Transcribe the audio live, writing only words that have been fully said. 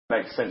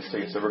Makes sense to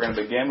you. So we're going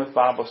to begin with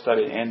Bible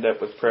study and end up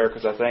with prayer,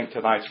 because I think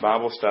tonight's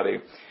Bible study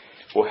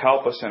will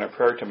help us in a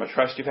prayer time. I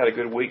trust you've had a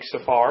good week so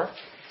far.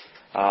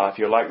 If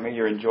you're like me,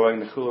 you're enjoying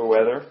the cooler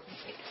weather.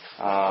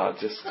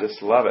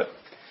 Just love it.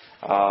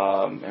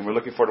 And we're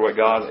looking forward to what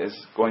God is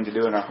going to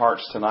do in our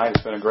hearts tonight.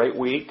 It's been a great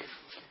week.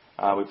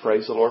 We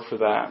praise the Lord for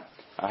that.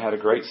 I had a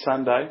great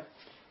Sunday,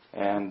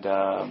 and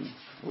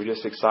we're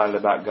just excited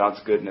about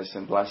God's goodness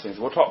and blessings.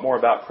 We'll talk more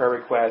about prayer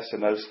requests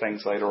and those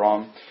things later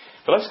on.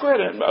 But let's go ahead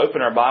and open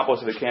our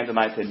Bibles if we can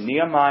tonight to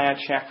Nehemiah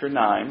chapter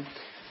 9.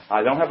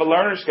 I don't have a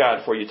learner's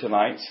guide for you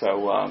tonight,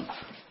 so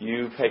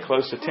you pay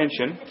close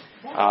attention.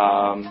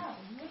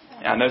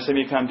 I know some of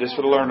you come just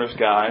for the learner's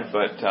guide,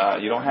 but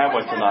you don't have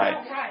one tonight.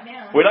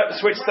 We'd like to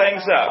switch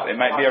things up. It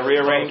might be a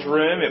rearranged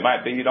room. It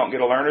might be you don't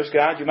get a learner's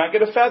guide. You might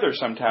get a feather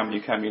sometime when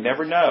you come. You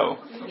never know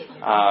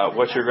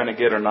what you're going to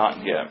get or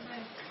not get.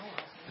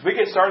 As we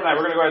get started tonight,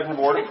 we're going to go ahead and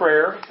have a word of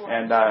prayer.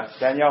 And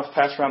Danielle's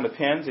passed around the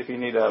pens if you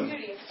need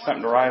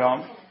something to write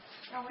on.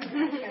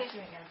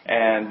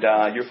 And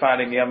you're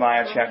finding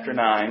Nehemiah chapter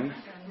 9.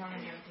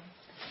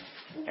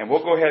 And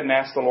we'll go ahead and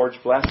ask the Lord's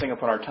blessing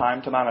upon our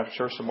time tonight. I'm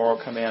sure some more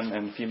will come in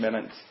a few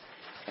minutes.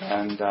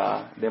 And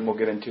then we'll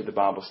get into the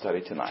Bible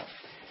study tonight.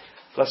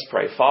 Let's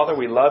pray. Father,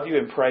 we love you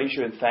and praise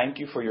you and thank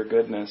you for your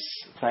goodness.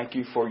 Thank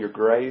you for your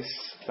grace.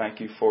 Thank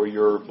you for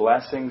your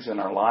blessings in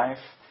our life.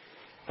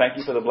 Thank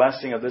you for the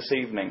blessing of this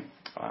evening,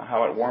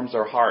 how it warms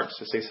our hearts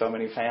to see so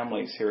many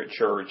families here at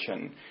church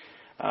and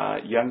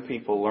young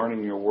people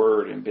learning your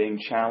word and being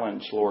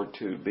challenged, Lord,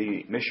 to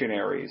be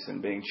missionaries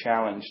and being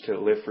challenged to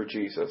live for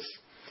Jesus.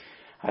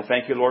 I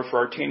thank you, Lord, for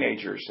our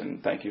teenagers,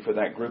 and thank you for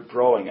that group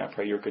growing. I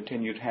pray your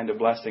continued hand of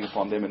blessing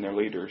upon them and their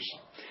leaders.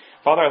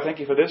 Father, I thank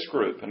you for this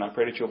group, and I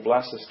pray that you'll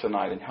bless us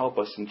tonight and help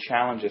us and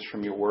challenge us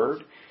from your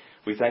word.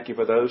 We thank you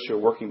for those who are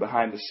working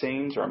behind the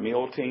scenes, our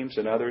meal teams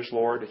and others,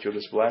 Lord, that you'll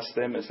just bless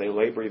them as they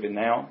labor even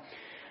now.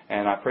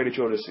 And I pray that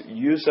you'll just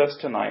use us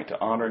tonight to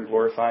honor and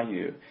glorify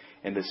you.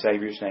 In the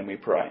Savior's name we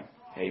pray.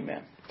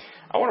 Amen.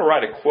 I want to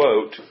write a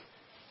quote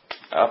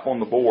up on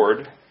the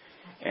board,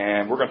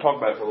 and we're going to talk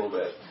about it for a little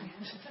bit.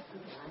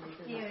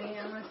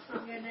 Yeah, let's go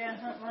down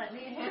something like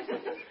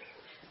that.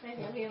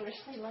 Maybe I'll be able to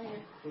see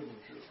later.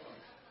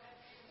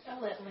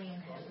 I'll let Lynn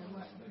have it.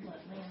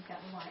 Let Lynn got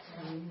the light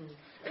on.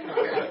 They're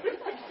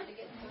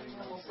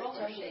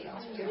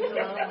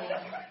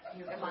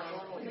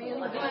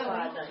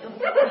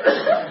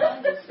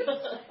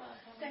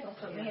going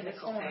to put me in the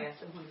corner.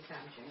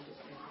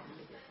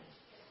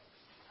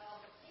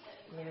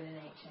 Everything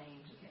ain't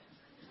changed yet.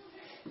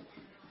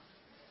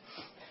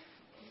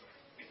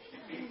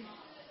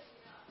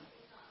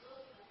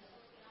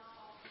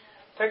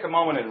 Take a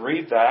moment and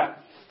read that.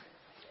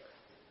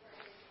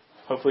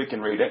 Hopefully you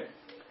can read it.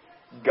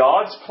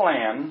 God's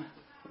plan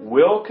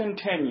will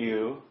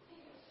continue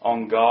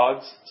on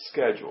God's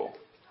schedule.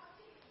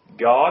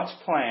 God's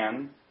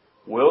plan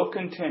will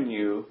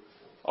continue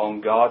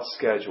on God's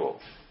schedule.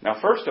 Now,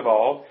 first of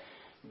all,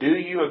 do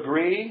you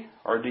agree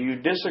or do you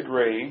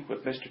disagree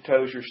with Mr.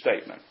 Tozier's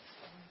statement?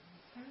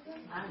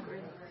 I agree.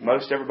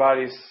 Most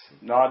everybody's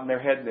nodding their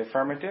head in the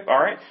affirmative. All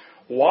right.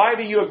 Why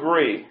do you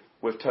agree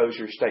with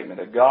Tozier's statement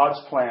that God's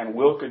plan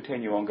will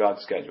continue on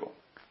God's schedule?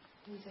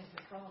 He's in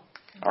control.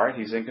 All right,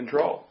 he's in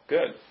control.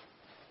 Good.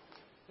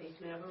 He's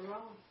never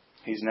wrong.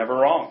 He's never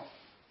wrong.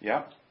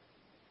 Yeah.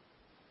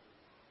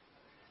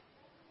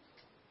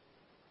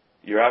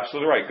 You're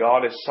absolutely right.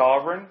 God is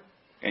sovereign,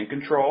 in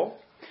control.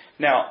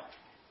 Now,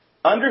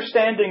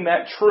 understanding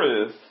that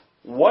truth,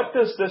 what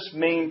does this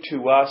mean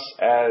to us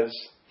as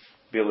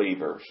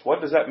believers?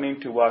 What does that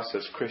mean to us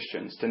as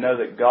Christians? To know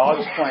that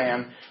God's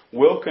plan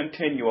will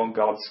continue on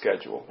God's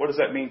schedule. What does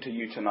that mean to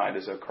you tonight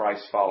as a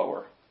Christ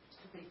follower?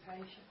 To be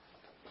patient.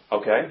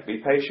 Okay, be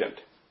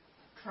patient.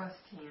 Trust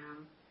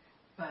Him,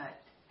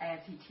 but as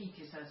He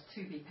teaches us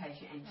to be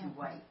patient and to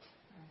wait.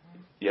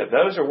 Yeah,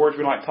 those are words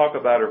we like to talk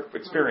about or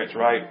experience,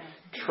 right?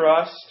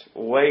 Trust,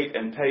 wait,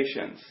 and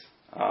patience.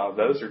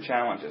 Those are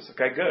challenges.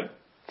 Okay, good.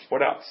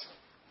 What else?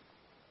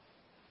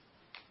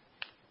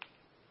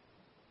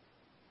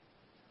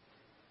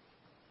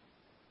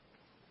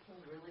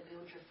 Really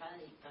build your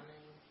faith. I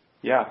mean,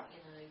 Yeah.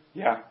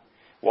 Yeah.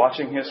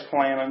 Watching His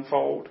plan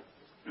unfold,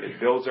 it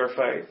builds our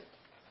faith.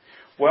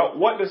 Well,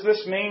 what does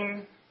this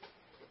mean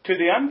to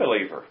the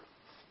unbeliever?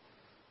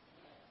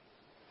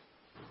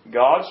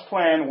 God's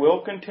plan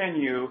will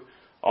continue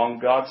on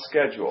God's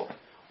schedule.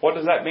 What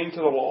does that mean to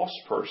the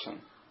lost person?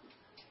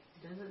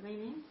 It doesn't mean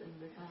anything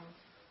because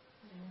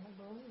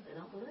they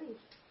don't believe.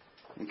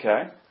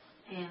 Okay.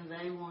 And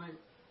they want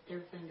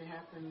everything to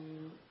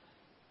happen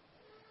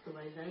the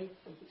way they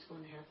think it's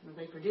going to happen. Or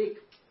they predict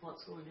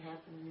what's going to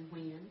happen and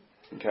when.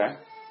 Okay.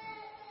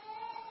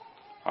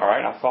 All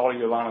right, I follow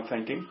your line of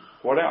thinking.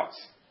 What else?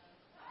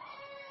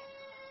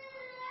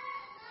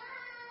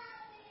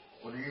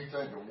 Well, do you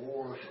think the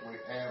wars that we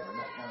have and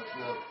that kind of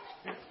stuff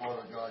is part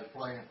of God's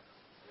plan?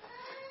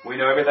 We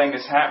know everything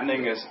that's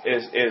happening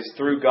is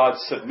through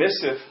God's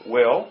submissive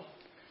will.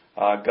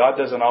 God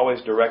doesn't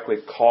always directly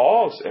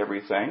cause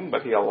everything,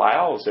 but He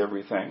allows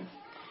everything.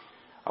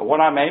 What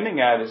I'm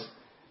aiming at is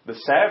the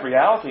sad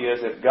reality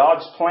is that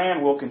God's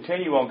plan will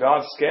continue on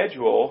God's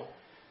schedule.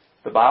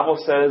 The Bible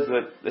says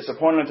that it's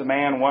appointed unto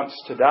man once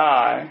to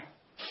die,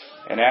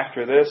 and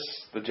after this,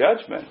 the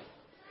judgment.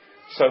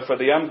 So for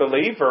the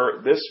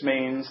unbeliever, this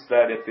means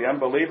that if the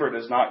unbeliever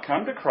does not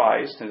come to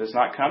Christ and does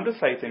not come to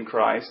faith in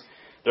Christ,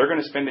 they're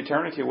going to spend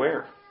eternity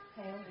where?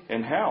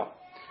 In hell.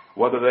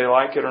 Whether they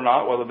like it or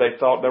not, whether they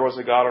thought there was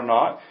a God or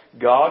not,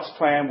 God's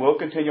plan will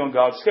continue on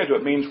God's schedule.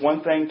 It means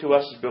one thing to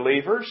us as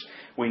believers.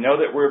 We know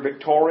that we're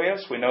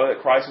victorious. We know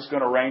that Christ is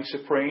going to reign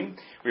supreme.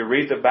 We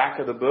read the back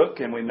of the book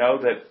and we know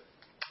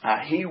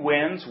that He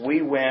wins,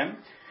 we win.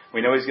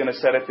 We know He's going to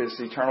set up His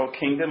eternal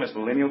kingdom, His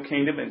millennial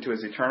kingdom, into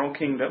His eternal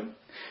kingdom.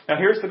 Now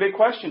here's the big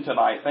question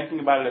tonight, thinking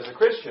about it as a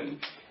Christian.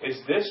 Is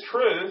this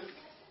truth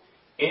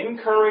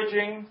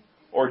encouraging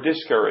or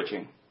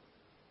discouraging?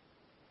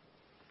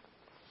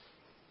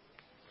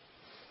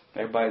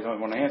 Everybody don't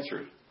want to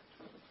answer.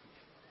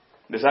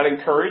 Does that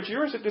encourage you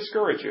or does it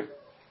discourage you?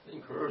 It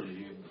encourages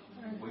you.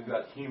 We've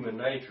got human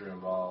nature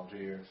involved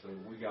here, so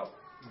we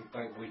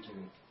think we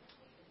can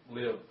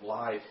live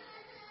life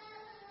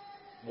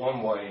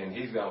one way and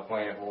He's got a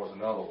plan for us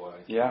another way.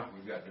 Yeah.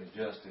 We've got to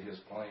adjust to His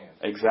plan.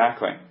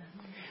 Exactly.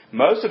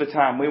 Most of the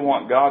time we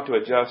want God to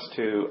adjust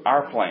to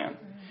our plan.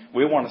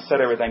 We want to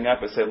set everything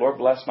up and say, Lord,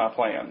 bless my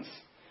plans.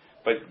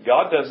 But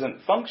God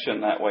doesn't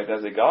function that way,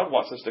 does He? God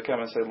wants us to come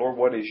and say, Lord,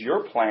 what is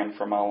your plan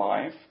for my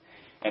life?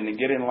 And to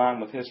get in line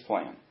with His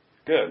plan.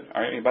 Good.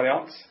 All right, anybody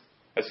else?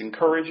 That's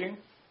encouraging.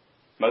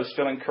 Most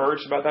feel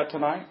encouraged about that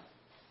tonight?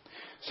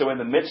 So in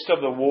the midst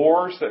of the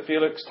wars that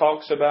Felix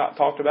talked about,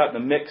 in the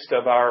midst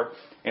of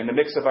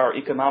our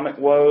economic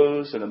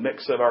woes, in the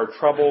midst of our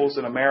troubles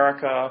in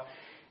America,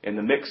 in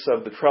the midst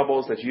of the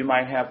troubles that you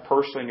might have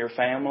personally in your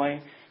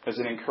family, does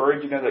it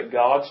encourage you to know that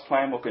God's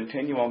plan will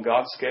continue on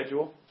God's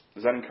schedule?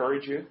 Does that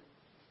encourage you?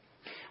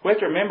 We have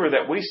to remember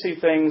that we see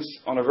things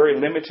on a very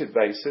limited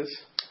basis,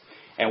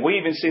 and we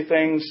even see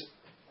things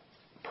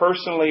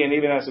personally and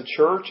even as a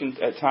church and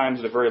at times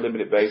at a very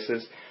limited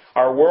basis.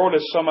 Our world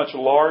is so much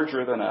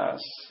larger than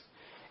us,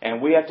 and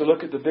we have to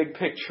look at the big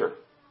picture.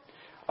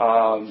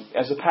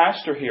 As a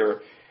pastor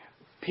here,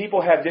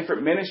 people have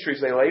different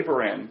ministries they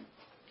labor in,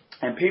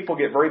 and people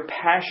get very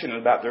passionate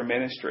about their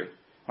ministry.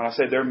 When I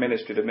say their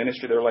ministry, the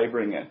ministry they're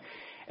laboring in.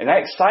 And that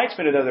excites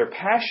me to know they're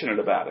passionate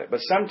about it.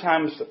 But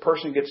sometimes the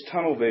person gets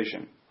tunnel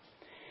vision.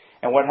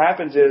 And what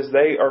happens is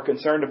they are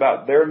concerned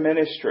about their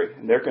ministry.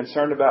 And they're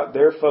concerned about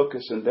their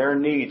focus and their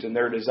needs and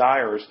their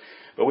desires.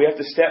 But we have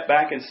to step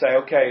back and say,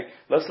 okay,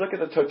 let's look at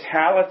the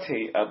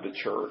totality of the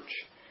church.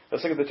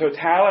 Let's look at the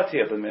totality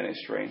of the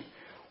ministry.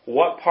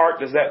 What part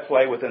does that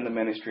play within the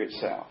ministry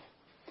itself?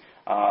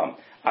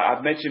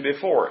 I've mentioned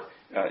before,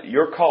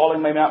 your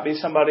calling may not be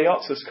somebody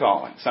else's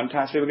calling.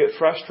 Sometimes people get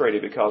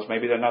frustrated because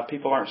maybe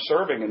people aren't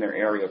serving in their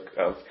area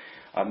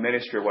of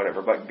ministry or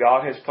whatever. But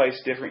God has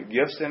placed different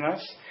gifts in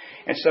us.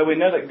 And so we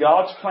know that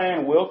God's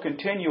plan will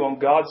continue on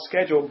God's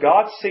schedule.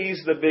 God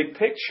sees the big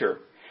picture.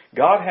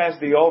 God has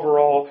the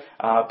overall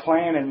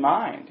plan in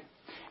mind.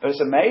 But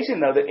it's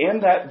amazing, though, that in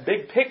that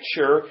big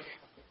picture,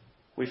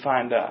 we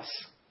find us.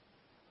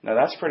 Now,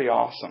 that's pretty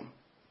awesome.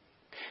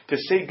 To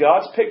see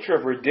God's picture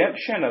of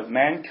redemption of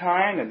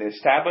mankind and the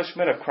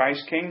establishment of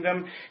Christ's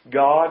kingdom,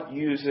 God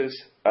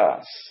uses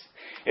us.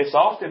 It's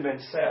often been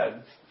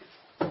said,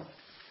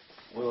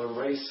 we'll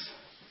erase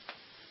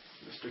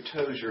Mr.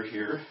 Tozier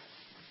here.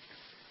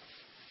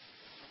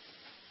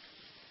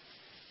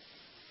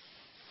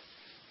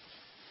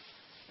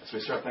 As we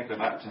start thinking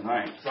about it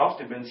tonight, it's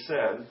often been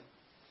said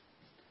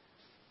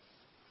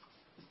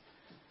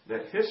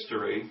that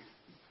history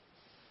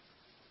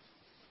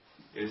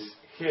is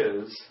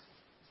His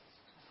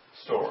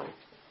story.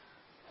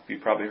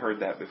 You've probably heard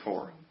that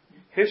before.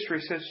 History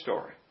is His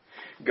story.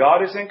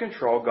 God is in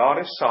control. God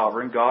is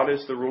sovereign. God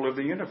is the ruler of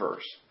the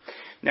universe.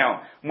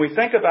 Now, when we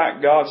think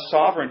about God's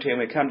sovereignty and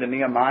we come to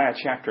Nehemiah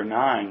chapter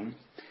 9,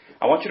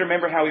 I want you to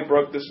remember how He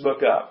broke this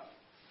book up.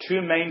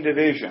 Two main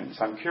divisions.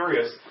 I'm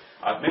curious.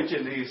 I've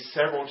mentioned these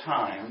several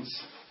times.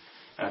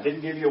 And I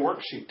didn't give you a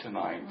worksheet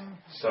tonight.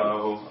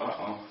 So,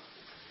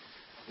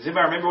 does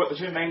anybody remember what the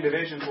two main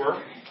divisions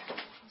were?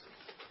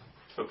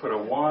 So put a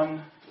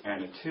 1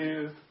 and a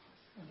 2.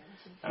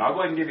 And I'll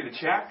go ahead and give you the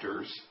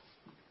chapters.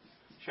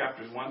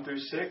 Chapters 1 through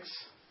 6.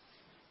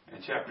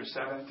 And chapters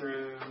 7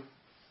 through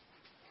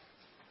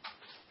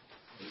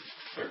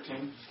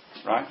 13.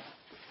 Right?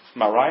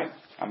 Am I right?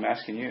 I'm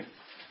asking you.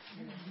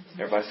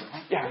 Everybody says,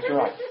 yeah, you're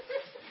right.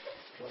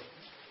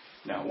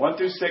 Now, 1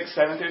 through 6,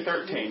 7 through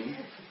 13.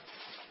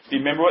 Do you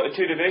remember what the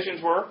two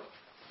divisions were?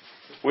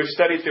 We've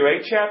studied through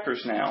 8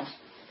 chapters now.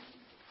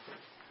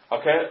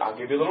 Okay, I'll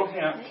give you a little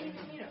hint.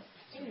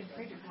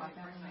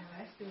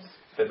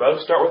 They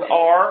both start with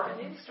R.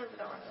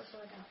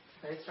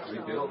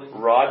 Rebuilding.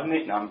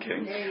 Rodney. No, I'm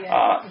kidding.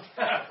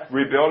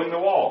 Rebuilding the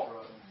wall.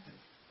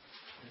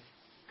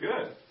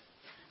 Good.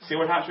 See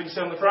what happens when you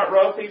sit in the front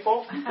row,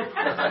 people? They were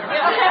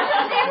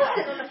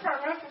sitting in the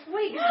front row for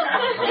weeks.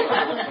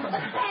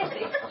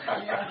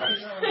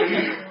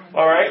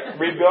 All right.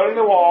 Rebuilding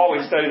the wall.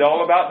 We studied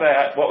all about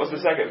that. What was the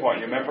second point?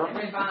 You remember?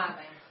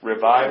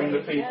 Reviving the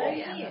people.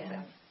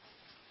 Yeah.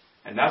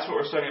 And that's what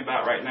we're studying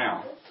about right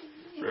now.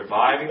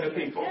 Reviving the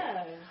people.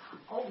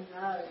 Oh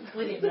no.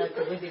 We didn't know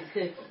because we've been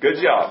cooking.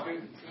 Good job.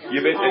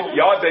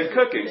 Y'all have been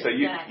cooking, so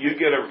you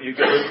get a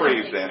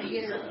reprieve then.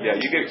 Yeah,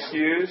 you get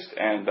excused,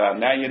 and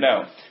now you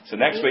know. So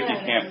next week you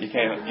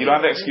don't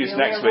have that excuse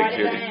next week,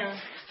 Judy.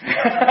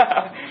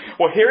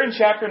 Well, here in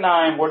chapter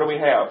 9, what do we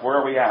have? Where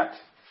are we at?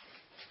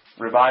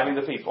 Reviving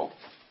the people,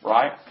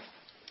 right?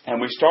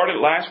 And we started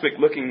last week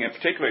looking in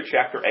particular at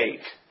chapter 8.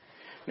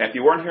 Now, if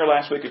you weren't here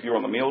last week, if you were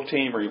on the meal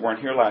team or you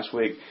weren't here last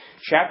week,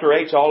 chapter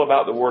 8 is all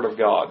about the Word of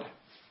God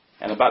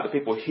and about the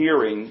people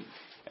hearing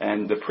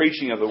and the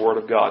preaching of the Word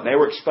of God. And they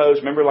were exposed.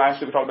 Remember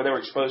last week we talked about they were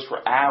exposed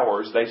for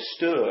hours. They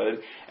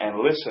stood and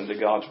listened to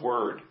God's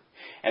Word.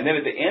 And then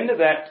at the end of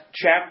that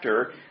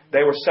chapter,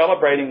 they were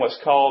celebrating what's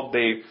called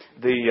the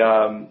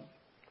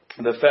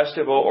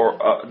festival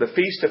or the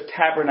Feast of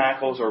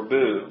Tabernacles or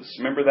Booths.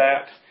 Remember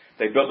that?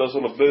 They built those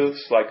little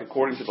booths, like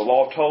according to the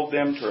law told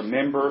them, to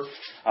remember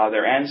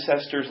their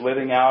ancestors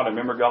living out and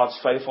remember God's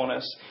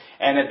faithfulness.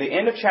 And at the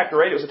end of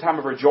chapter 8, it was a time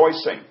of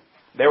rejoicing.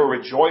 They were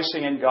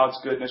rejoicing in God's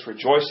goodness,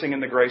 rejoicing in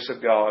the grace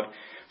of God.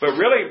 But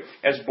really,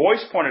 as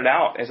Boyce pointed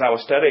out, as I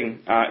was studying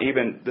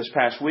even this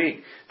past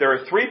week, there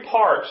are 3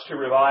 parts to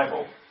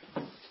revival.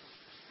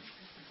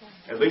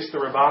 At least the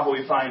revival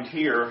we find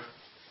here.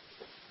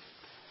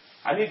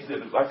 I need to,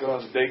 like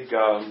those big,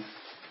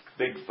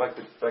 like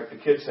the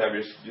kids have,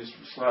 just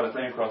slide a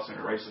thing across and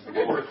it erases the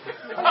board.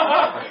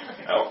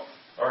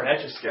 Or an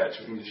Etch-a-Sketch,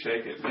 we can just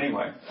shake it. But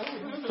anyway,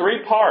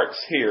 3 parts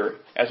here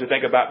as we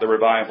think about the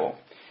revival.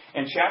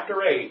 In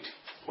chapter 8,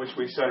 which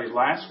we studied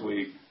last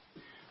week,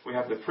 we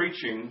have the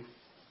preaching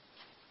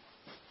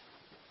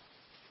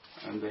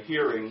and the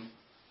hearing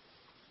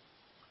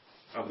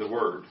of the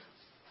Word.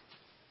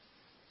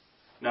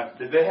 Now,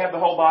 did they have the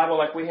whole Bible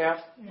like we have?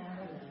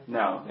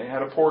 No. They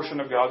had a portion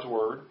of God's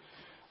Word.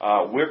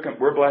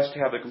 We're blessed to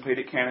have the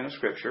completed canon of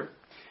Scripture.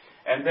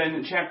 And then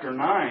in chapter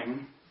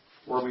 9,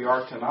 where we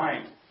are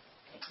tonight,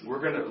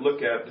 we're going to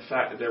look at the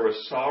fact that there was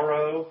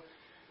sorrow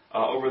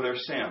over their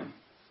sin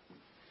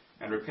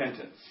and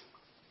repentance.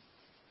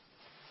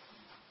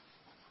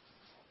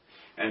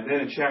 And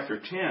then in chapter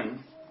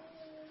 10,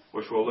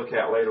 which we'll look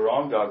at later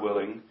on, God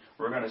willing,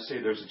 we're going to see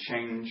there's a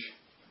change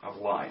of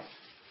life.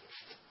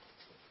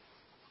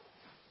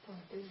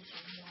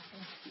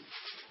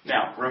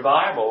 Now,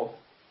 revival,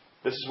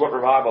 this is what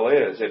revival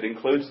is. It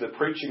includes the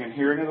preaching and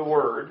hearing of the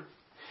Word.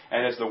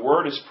 And as the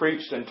Word is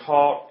preached and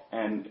taught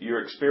and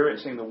you're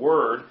experiencing the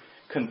Word,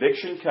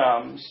 conviction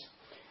comes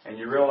and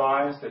you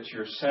realize that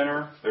you're a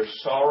sinner. There's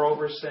sorrow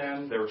over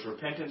sin. There's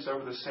repentance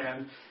over the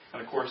sin.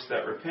 And of course,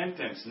 that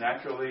repentance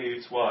naturally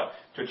leads what?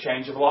 To a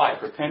change of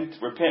life.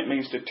 Repent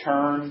means to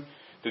turn,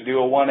 to do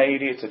a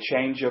 180. It's a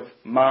change of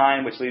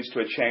mind, which leads to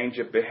a change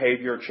of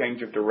behavior, a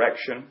change of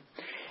direction.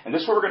 And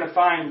this is what we're going to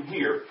find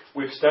here.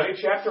 We've studied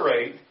chapter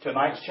 8.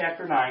 Tonight's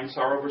chapter 9,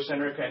 sorrow over sin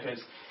and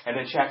repentance. And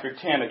then chapter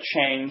 10, a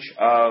change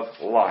of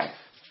life.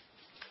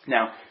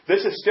 Now,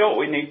 this is still what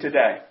we need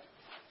today.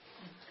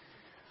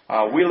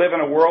 We live in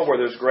a world where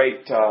there's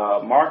great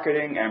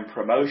marketing and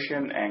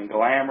promotion and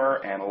glamour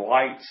and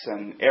lights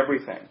and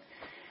everything.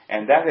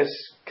 And that has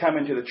come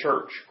into the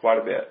church quite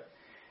a bit.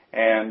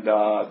 And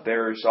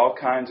there's all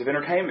kinds of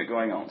entertainment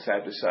going on,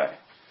 sad to say.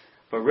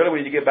 But really we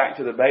need to get back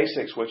to the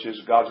basics, which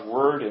is God's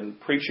Word and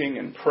preaching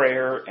and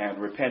prayer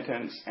and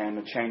repentance and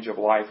a change of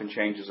life and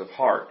changes of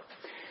heart.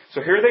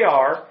 So here they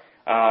are.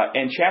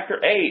 In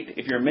chapter 8,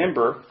 if you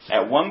remember,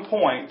 at one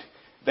point,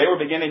 they were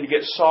beginning to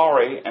get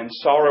sorry and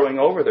sorrowing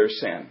over their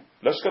sin.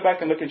 Let's go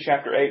back and look at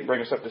chapter 8 and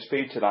bring us up to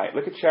speed tonight.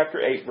 Look at chapter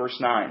 8, verse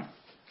 9.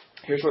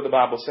 Here's what the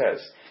Bible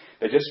says.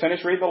 They just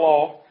finished reading the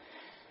law.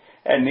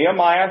 And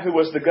Nehemiah, who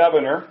was the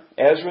governor,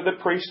 Ezra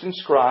the priest and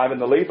scribe,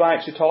 and the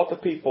Levites who taught the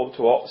people,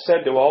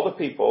 said to all the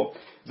people,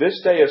 "This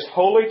day is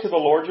holy to the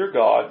Lord your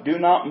God. Do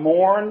not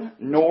mourn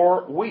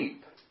nor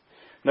weep."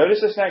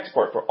 Notice this next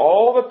part. For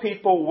all the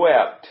people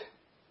wept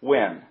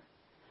when?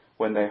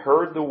 When they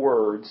heard the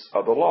words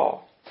of the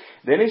law.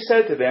 Then he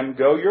said to them,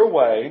 "Go your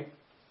way,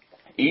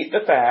 eat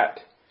the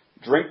fat,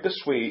 drink the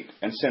sweet,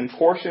 and send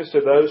portions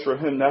to those for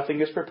whom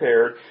nothing is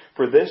prepared,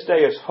 for this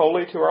day is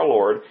holy to our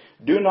Lord.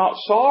 Do not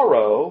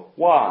sorrow."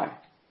 Why?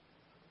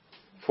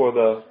 For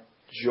the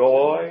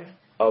joy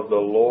of the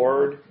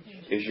Lord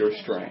is your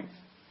strength.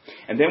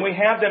 And then we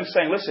have them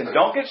saying, listen,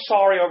 don't get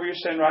sorry over your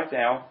sin right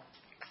now.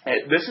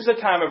 This is a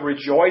time of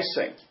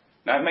rejoicing.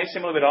 Now, it may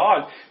seem a little bit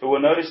odd, but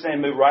we'll notice they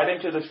move right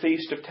into the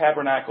Feast of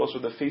Tabernacles or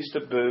the Feast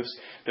of Booths.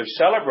 They're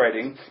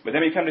celebrating. But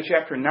then we come to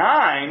chapter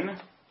 9.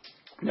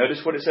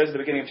 Notice what it says at the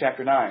beginning of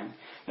chapter 9.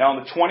 Now,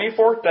 on the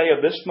 24th day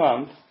of this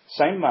month,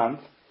 same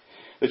month,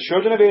 the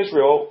children of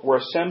Israel were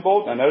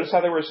assembled. Now, notice how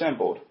they were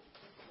assembled.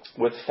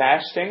 With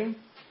fasting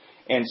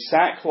and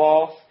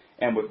sackcloth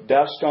and with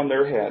dust on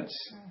their heads.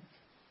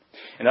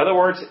 In other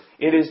words,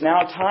 it is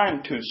now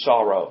time to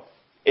sorrow.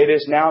 It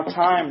is now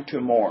time to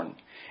mourn.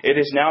 It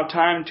is now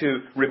time to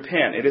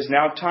repent. It is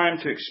now time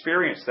to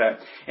experience that.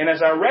 And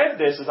as I read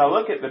this, as I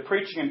look at the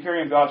preaching and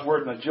hearing God's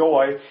Word and the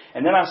joy,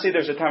 and then I see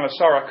there's a time of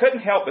sorrow, I couldn't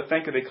help but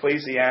think of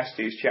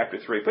Ecclesiastes chapter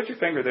 3. Put your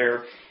finger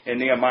there in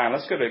Nehemiah.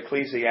 Let's go to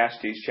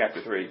Ecclesiastes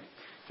chapter 3.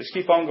 Just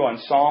keep on going.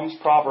 Psalms,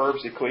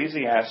 Proverbs,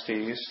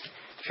 Ecclesiastes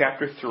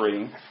chapter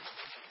 3.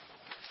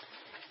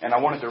 And I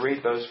wanted to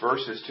read those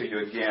verses to you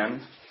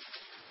again.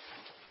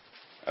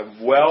 A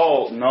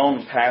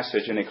well-known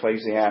passage in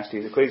Ecclesiastes.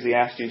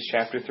 Ecclesiastes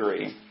chapter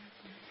 3.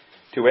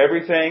 To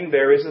everything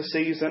there is a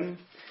season,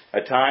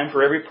 a time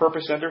for every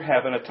purpose under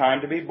heaven, a time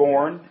to be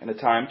born and a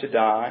time to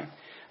die,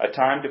 a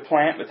time to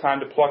plant and a time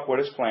to pluck what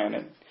is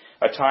planted,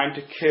 a time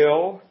to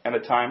kill and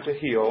a time to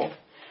heal,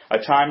 a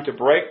time to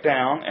break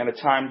down and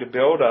a time to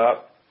build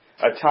up,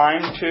 a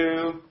time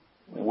to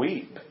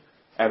weep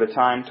and a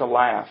time to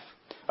laugh,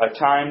 a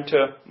time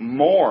to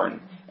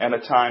mourn and a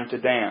time to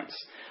dance,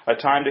 a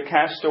time to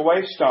cast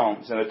away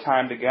stones and a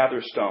time to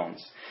gather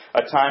stones,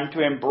 a time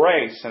to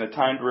embrace and a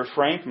time to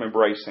refrain from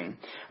embracing,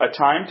 a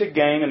time to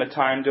gain and a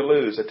time to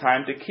lose, a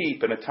time to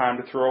keep and a time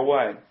to throw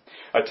away,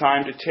 a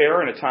time to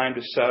tear and a time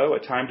to sow,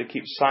 a time to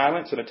keep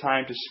silence and a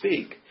time to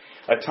speak,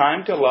 a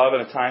time to love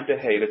and a time to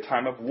hate, a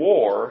time of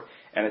war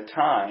and a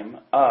time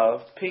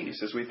of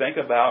peace. As we think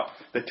about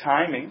the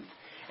timing,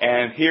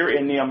 and here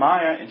in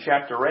Nehemiah, in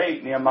chapter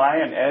 8,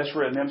 Nehemiah and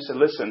Ezra and them said,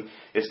 listen,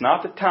 it's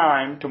not the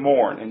time to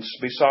mourn and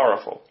be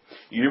sorrowful.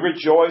 You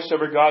rejoice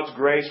over God's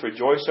grace,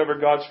 rejoice over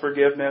God's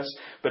forgiveness,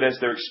 but as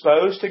they're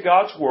exposed to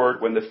God's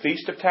Word, when the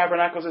Feast of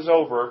Tabernacles is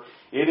over,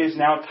 it is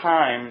now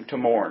time to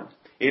mourn.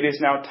 It is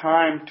now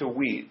time to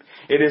weep.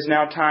 It is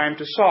now time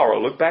to sorrow.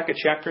 Look back at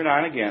chapter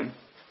 9 again,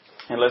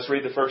 and let's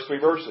read the first 3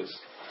 verses.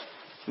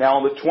 Now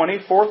on the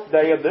 24th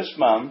day of this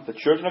month, the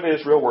children of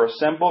Israel were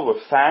assembled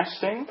with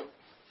fasting.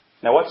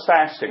 Now, what's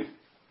fasting?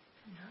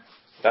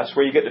 That's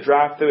where you get to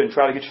drive through and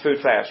try to get your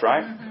food fast,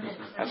 right?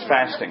 That's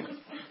fasting.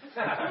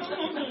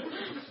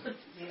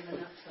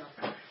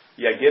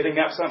 Yeah, giving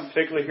up something,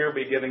 particularly here,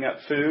 be giving up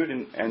food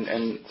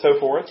and so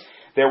forth.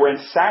 They were in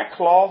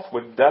sackcloth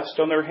with dust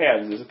on their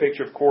heads. There's a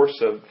picture, of course,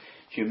 of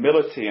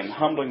humility and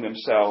humbling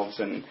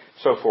themselves and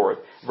so forth.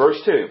 Verse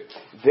 2.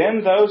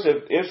 Then those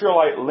of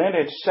Israelite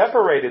lineage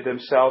separated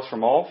themselves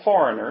from all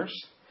foreigners,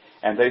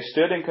 and they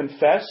stood and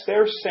confessed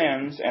their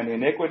sins and the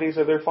iniquities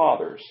of their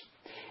fathers.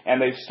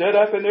 And they stood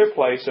up in their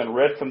place and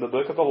read from the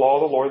book of the law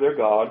of the Lord their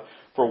God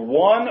for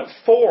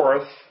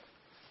 1/4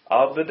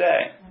 of the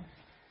day.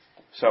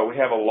 So we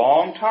have a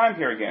long time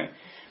here again.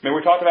 Remember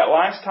we talked about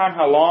last time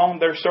how long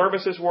their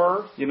services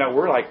were? You know,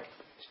 we're like,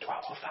 it's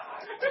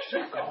 12:05. Let's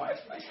just go.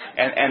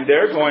 And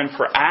they're going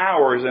for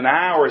hours and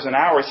hours and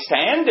hours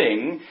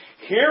standing,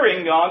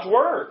 hearing God's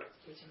Word.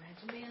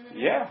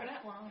 Yeah.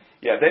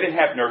 Yeah, they didn't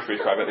have nurseries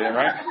probably then,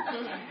 right?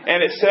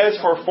 And it says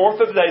for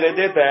 1/4 of the day they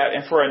did that,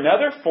 and for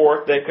another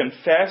 1/4 they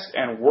confessed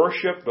and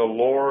worshiped the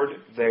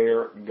Lord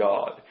their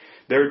God.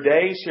 Their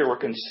days here were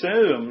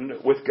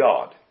consumed with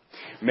God.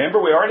 Remember,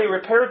 we already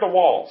repaired the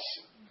walls.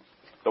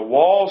 The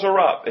walls are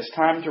up. It's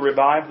time to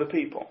revive the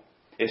people.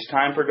 It's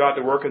time for God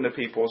to work in the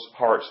people's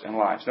hearts and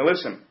lives. Now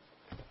listen,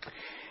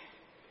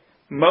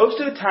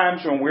 most of the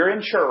times when we're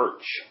in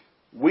church,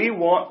 we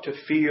want to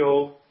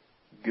feel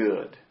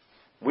good.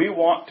 We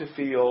want to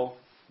feel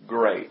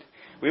great.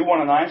 We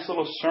want a nice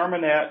little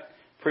sermonette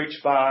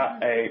preached by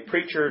a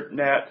preacher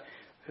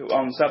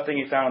on something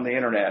he found on the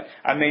internet.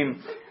 I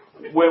mean,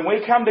 when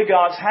we come to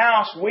God's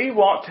house, we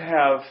want to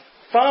have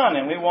fun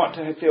and we want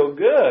to feel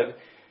good.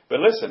 But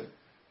listen,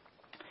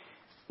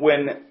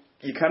 when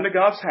you come to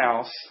God's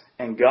house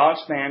and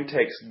God's man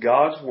takes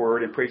God's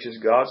Word and preaches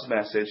God's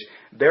message,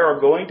 there are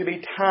going to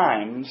be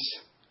times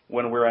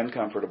when we're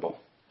uncomfortable.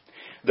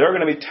 There are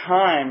going to be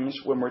times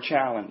when we're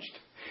challenged.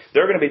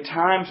 There are going to be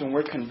times when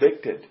we're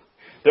convicted.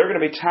 There are going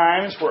to be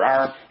times where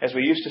as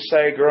we used to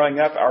say growing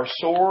up, our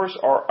toes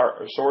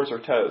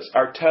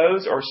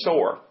are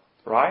sore,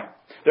 right?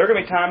 There are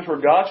going to be times where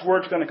God's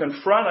Word is going to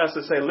confront us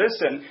and say,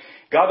 listen,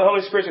 God the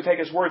Holy Spirit is going to take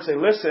His Word and say,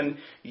 listen,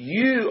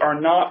 you are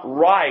not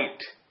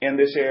right in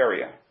this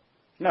area.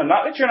 No,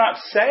 not that you're not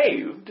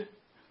saved,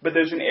 but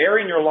there's an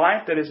area in your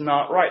life that is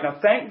not right. Now,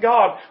 thank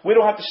God we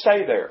don't have to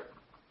stay there.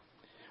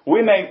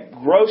 We may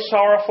grow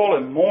sorrowful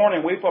and mourn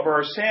and weep over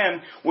our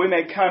sin. We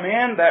may come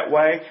in that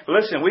way.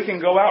 Listen, we can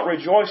go out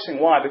rejoicing.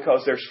 Why?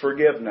 Because there's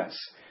forgiveness.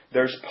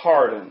 There's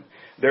pardon.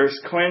 There's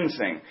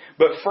cleansing.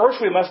 But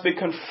first we must be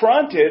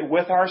confronted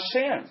with our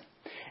sin.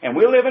 And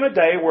we live in a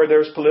day where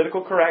there's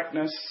political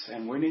correctness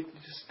and we need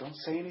to just don't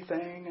say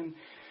anything and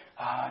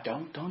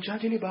don't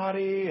judge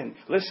anybody. And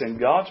listen,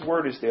 God's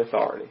Word is the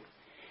authority.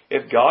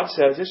 If God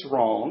says it's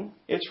wrong,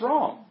 it's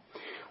wrong.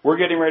 We're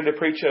getting ready to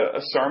preach a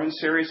sermon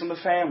series on the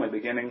family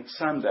beginning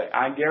Sunday.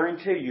 I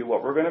guarantee you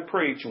what we're going to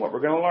preach and what we're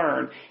going to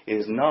learn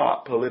is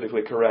not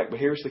politically correct. But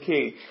here's the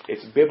key.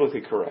 It's biblically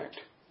correct.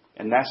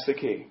 And that's the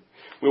key.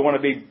 We want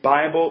to be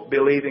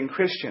Bible-believing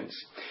Christians.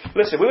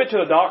 Listen, we went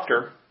to a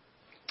doctor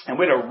and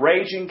we had a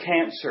raging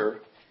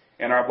cancer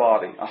in our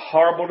body. A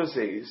horrible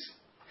disease.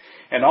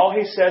 And all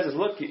he says is,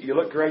 look, you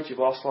look great. You've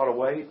lost a lot of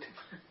weight.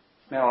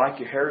 Now I like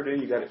your hairdo.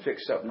 You got it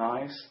fixed up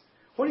nice.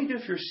 What do you do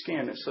if your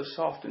skin is so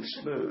soft and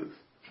smooth?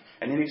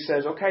 And then He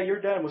says, okay,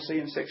 you're done. We'll see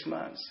you in 6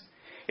 months.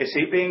 Is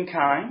He being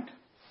kind?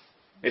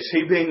 Is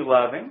He being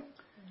loving?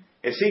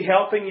 Is He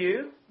helping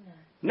you?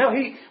 No,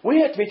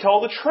 we have to be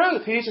told the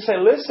truth. He needs to say,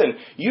 listen,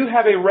 you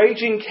have a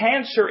raging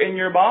cancer in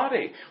your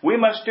body. We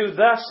must do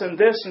thus and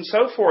this and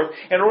so forth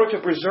in order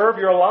to preserve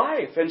your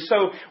life. And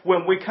so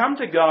when we come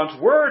to God's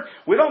Word,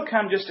 we don't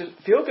come just to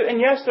feel good. And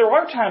yes, there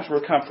are times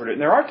we're comforted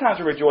and there are times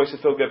we rejoice and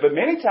feel good. But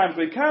many times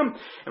we come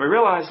and we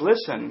realize,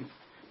 listen,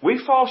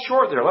 we fall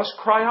short there. Let's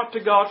cry out to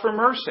God for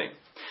mercy.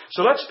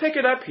 So let's pick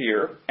it up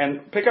here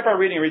and pick up our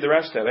reading and read the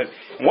rest of it.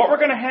 And what we're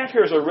going to have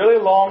here is a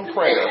really long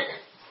prayer.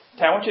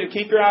 I want you to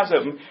keep your eyes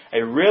open.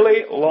 A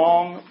really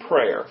long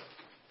prayer.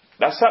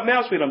 That's something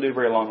else we don't do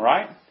very long,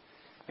 right?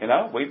 You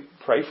know, we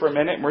pray for a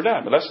minute and we're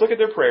done. But let's look at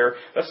their prayer.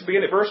 Let's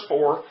begin at verse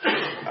 4.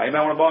 Anybody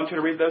want to volunteer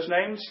to read those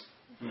names?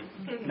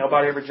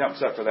 Nobody ever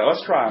jumps up for that.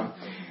 Let's try them.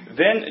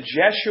 Then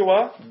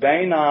Jeshua,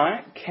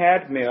 Bani,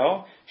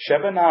 Kadmiel,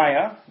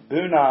 Shebaniah,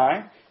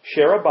 Bunai,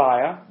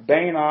 Sherebiah,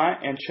 Bani,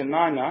 and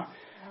Chenaniah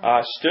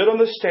stood on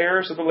the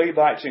stairs of the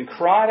Levites and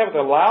cried out with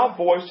a loud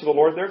voice to the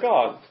Lord their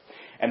God.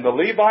 And the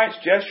Levites,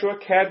 Jeshua,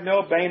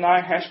 Kadmiel, Bani,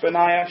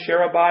 Hashbaniah,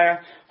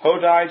 Sherebiah,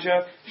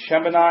 Hodijah,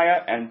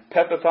 Shebaniah, and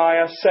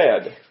Pethathiah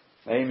said,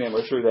 amen,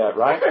 we're through that,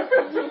 right?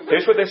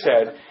 Here's what they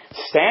said.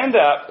 Stand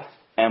up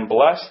and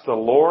bless the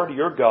Lord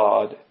your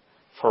God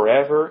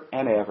forever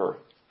and ever.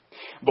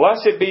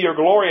 Blessed be your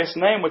glorious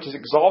name, which is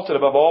exalted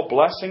above all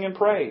blessing and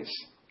praise.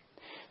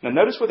 Now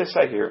notice what they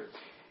say here.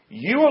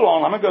 You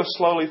alone, I'm going to go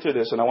slowly through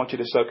this and I want you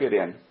to soak it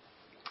in.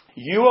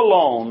 You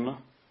alone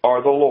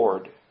are the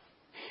Lord.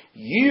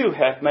 You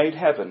have made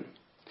heaven,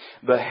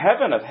 the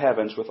heaven of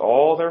heavens with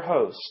all their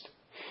host,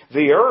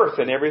 the earth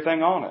and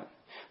everything on it,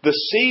 the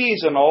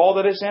seas and all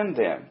that is in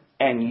them,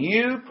 and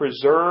you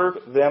preserve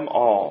them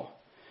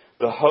all.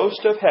 The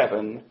host of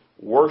heaven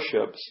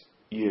worships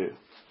you.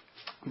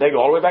 They go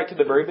all the way back to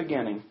the very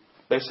beginning.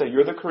 They say,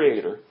 you're the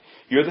creator.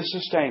 You're the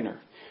sustainer.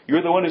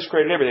 You're the one who's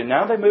created everything.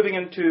 Now they're moving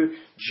into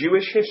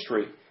Jewish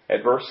history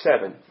at verse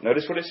 7.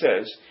 Notice what it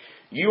says.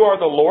 You are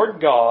the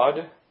Lord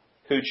God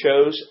who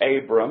chose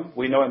Abram.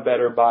 We know him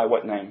better by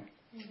what name?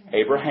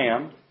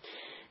 Abraham.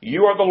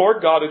 You are the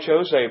Lord God who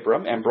chose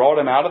Abram and brought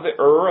him out of the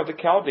Ur of the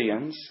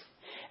Chaldeans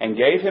and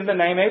gave him the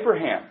name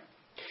Abraham.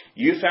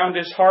 You found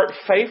his heart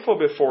faithful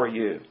before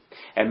you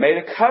and made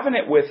a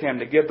covenant with him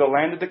to give the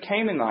land of the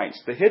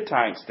Canaanites, the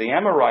Hittites, the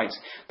Amorites,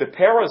 the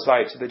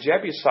Perizzites, the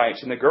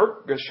Jebusites, and the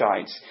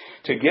Girgashites,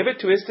 to give it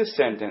to his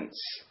descendants.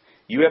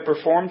 You have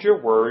performed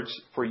your words,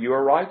 for you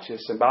are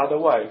righteous. And by the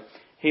way,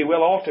 He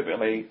will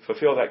ultimately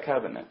fulfill that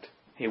covenant.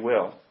 He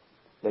will.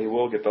 They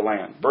will get the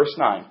land. Verse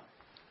 9.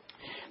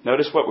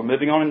 Notice what we're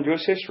moving on in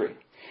Jewish history.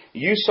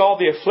 You saw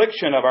the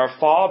affliction of our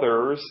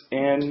fathers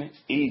in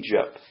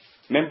Egypt.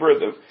 Remember,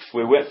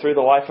 we went through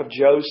the life of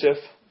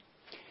Joseph.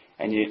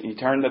 And you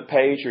turn the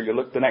page or you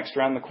look the next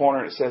around the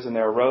corner. It says, and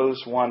there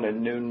arose one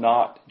and knew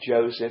not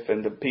Joseph.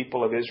 And the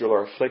people of Israel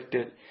are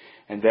afflicted.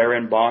 And they're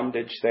in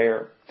bondage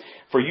there.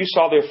 For you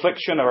saw the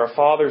affliction of our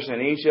fathers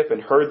in Egypt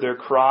and heard their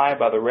cry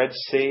by the Red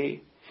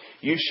Sea.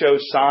 You showed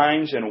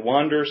signs and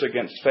wonders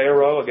against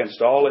Pharaoh,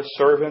 against all his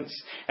servants,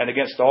 and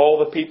against all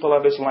the people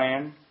of his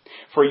land.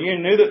 For you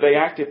knew that they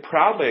acted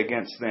proudly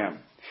against them.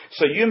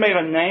 So you made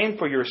a name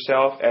for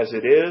yourself as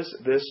it is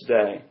this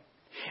day.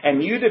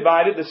 And you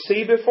divided the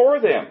sea before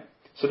them,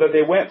 so that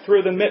they went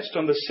through the midst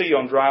on the sea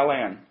on dry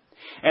land.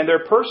 And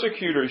their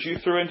persecutors you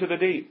threw into the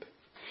deep,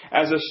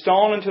 as a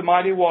stone into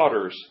mighty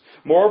waters.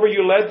 Moreover,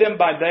 you led them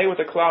by day with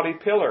a cloudy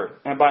pillar,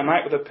 and by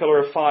night with a pillar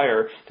of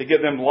fire, to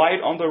give them light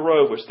on the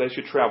road which they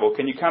should travel.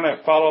 Can you kind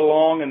of follow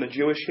along in the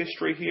Jewish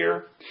history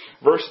here?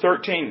 Verse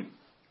 13.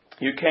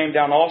 You came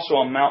down also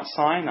on Mount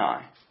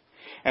Sinai,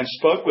 and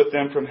spoke with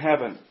them from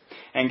heaven,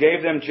 and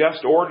gave them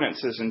just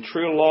ordinances and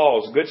true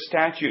laws, good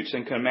statutes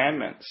and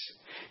commandments.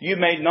 You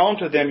made known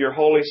to them your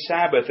holy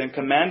Sabbath, and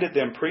commanded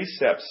them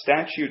precepts,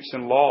 statutes,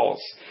 and laws,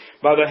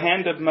 by the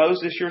hand of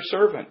Moses your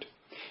servant.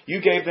 You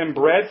gave them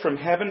bread from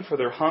heaven for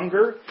their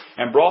hunger,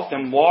 and brought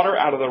them water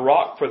out of the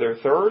rock for their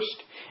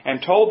thirst,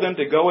 and told them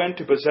to go in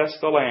to possess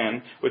the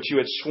land which you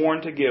had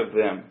sworn to give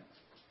them.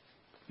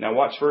 Now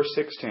watch verse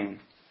 16.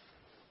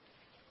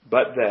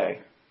 But they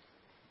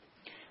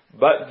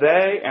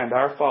and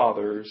our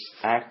fathers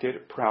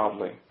acted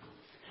proudly,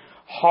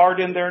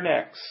 hardened their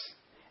necks,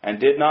 and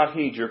did not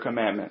heed your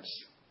commandments.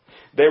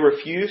 They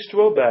refused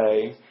to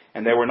obey,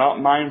 and they were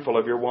not mindful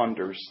of your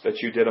wonders that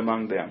you did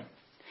among them.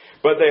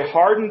 But they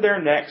hardened their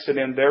necks, and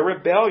in their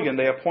rebellion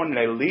they appointed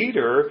a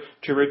leader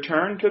to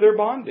return to their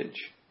bondage.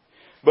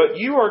 But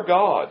you are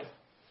God.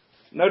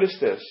 Notice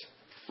this.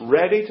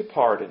 Ready to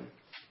pardon,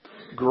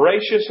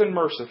 gracious and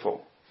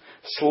merciful,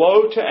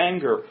 slow to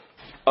anger,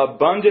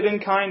 abundant in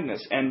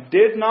kindness, and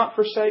did not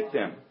forsake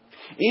them.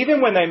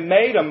 Even when they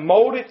made a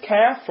molded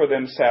calf for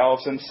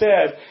themselves and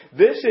said,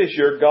 this is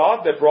your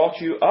God that brought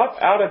you up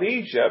out of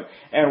Egypt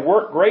and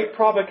worked great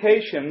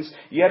provocations,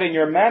 yet in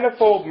your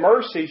manifold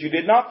mercies you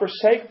did not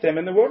forsake them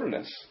in the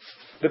wilderness.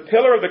 The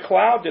pillar of the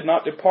cloud did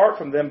not depart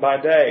from them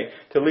by day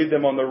to lead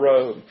them on the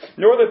road,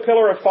 nor the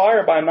pillar of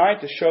fire by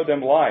night to show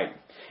them light,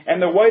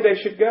 and the way they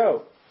should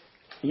go.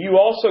 You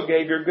also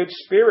gave your good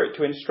Spirit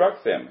to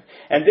instruct them,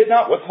 and did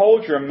not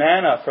withhold your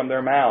manna from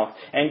their mouth,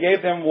 and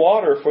gave them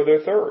water for their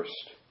thirst.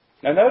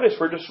 Now notice,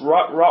 we're just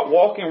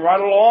walking right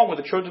along with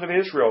the children of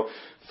Israel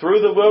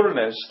through the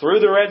wilderness, through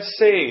the Red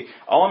Sea,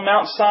 on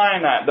Mount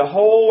Sinai, the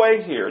whole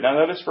way here. Now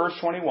notice verse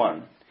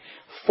 21.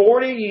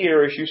 40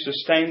 years you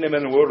sustained them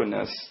in the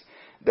wilderness.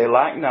 They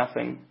lacked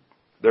nothing.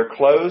 Their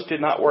clothes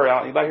did not wear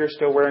out. Anybody here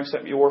still wearing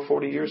something you wore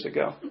 40 years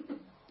ago?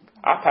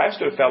 I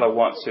pastored a fellow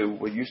once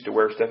who used to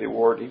wear stuff he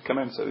wore. He'd come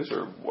in and say,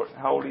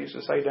 how old he used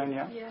to say,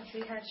 Danielle? Yes, he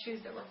had shoes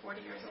that were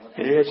 40 years old.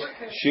 He had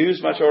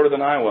shoes much older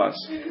than I was.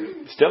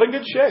 Still in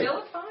good shape.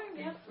 Still fine,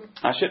 yeah.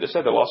 I should have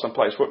said they lost some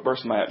place. What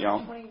verse am I at,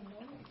 y'all?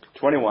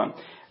 21.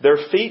 Their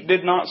feet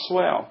did not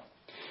swell.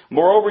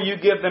 Moreover, you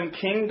give them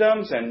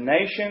kingdoms and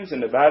nations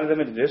and divided them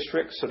into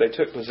districts. So they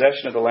took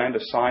possession of the land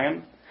of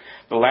Sion,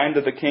 the land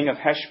of the king of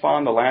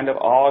Heshbon, the land of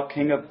Og,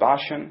 king of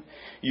Bashan.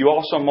 You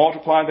also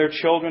multiplied their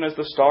children as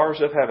the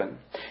stars of heaven,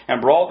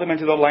 and brought them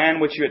into the land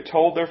which you had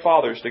told their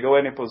fathers to go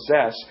in and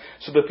possess.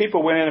 So the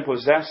people went in and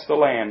possessed the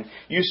land.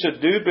 You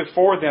subdued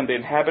before them the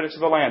inhabitants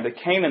of the land, the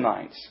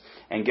Canaanites,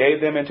 and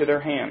gave them into their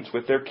hands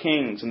with their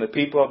kings and the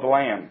people of the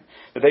land,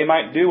 that they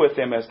might do with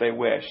them as they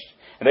wished.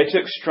 And they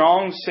took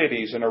strong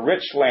cities and a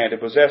rich land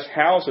and possessed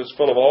houses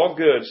full of all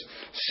goods,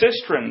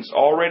 cisterns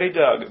already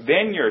dug,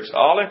 vineyards,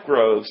 olive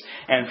groves,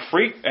 and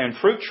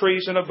fruit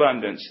trees in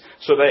abundance.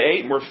 So they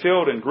ate and were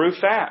filled and grew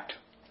fat,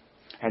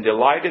 and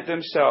delighted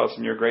themselves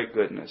in your great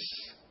goodness.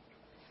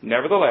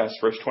 Nevertheless,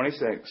 verse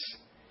 26,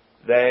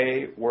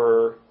 they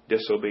were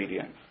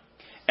disobedient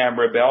and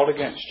rebelled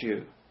against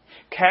you,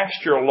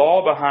 cast your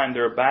law behind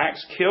their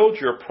backs, killed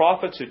your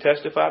prophets who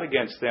testified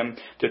against them,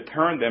 to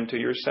turn them to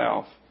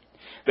yourself.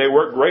 They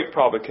worked great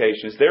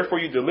provocations. Therefore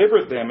you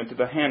delivered them into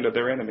the hand of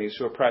their enemies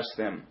who oppressed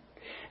them.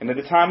 And in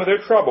the time of their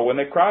trouble, when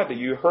they cried to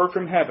you, you heard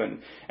from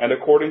heaven, and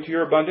according to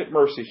your abundant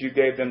mercies you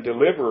gave them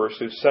deliverers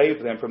who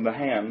saved them from the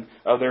hand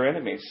of their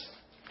enemies.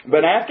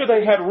 But after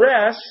they had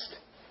rest,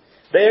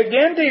 they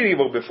again did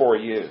evil before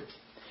you.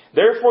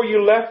 Therefore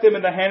you left them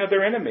in the hand of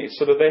their enemies,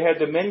 so that they had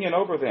dominion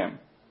over them.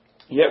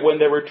 Yet when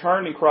they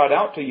returned and cried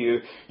out to you,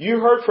 you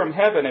heard from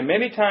heaven, and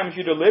many times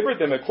you delivered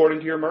them according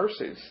to your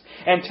mercies,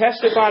 and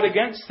testified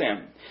against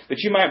them, that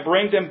you might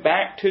bring them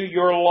back to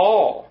your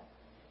law.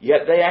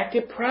 Yet they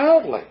acted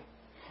proudly,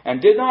 and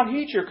did not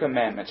heed your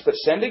commandments, but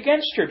sinned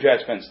against your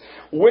judgments,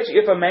 which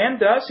if a man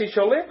does, he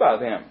shall live by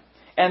them.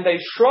 And they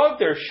shrugged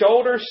their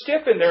shoulders,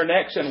 stiffened their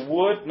necks, and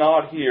would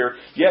not hear.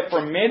 Yet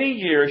for many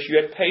years you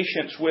had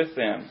patience with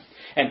them,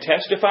 and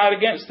testified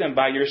against them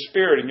by your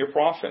Spirit and your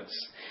prophets.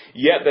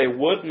 Yet they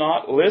would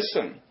not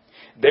listen.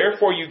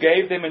 Therefore you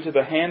gave them into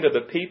the hand of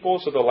the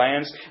peoples of the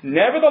lands.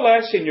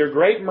 Nevertheless, in your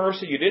great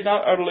mercy, you did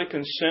not utterly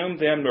consume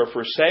them nor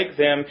forsake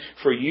them,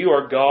 for you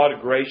are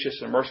God,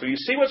 gracious and merciful. You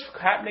see what's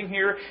happening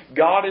here?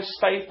 God is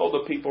faithful,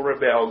 the people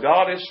rebel.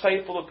 God is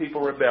faithful, the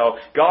people rebel.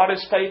 God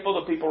is faithful,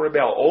 the people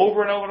rebel.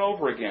 Over and over and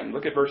over again.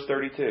 Look at verse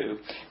 32.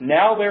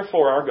 Now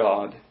therefore, our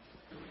God,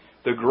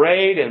 the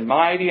great and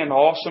mighty and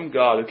awesome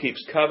God who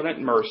keeps covenant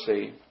and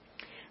mercy,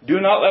 do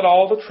not let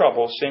all the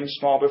trouble seem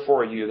small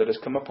before you that has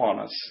come upon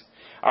us.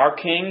 Our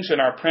kings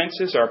and our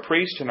princes, our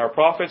priests and our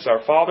prophets,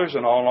 our fathers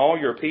and all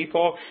your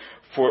people,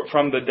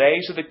 from the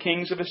days of the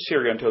kings of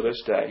Assyria until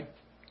this day.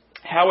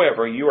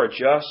 However, you are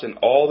just in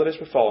all that has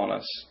befallen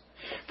us.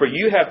 For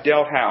you have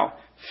dealt how?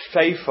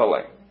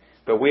 Faithfully,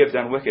 but we have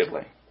done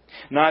wickedly.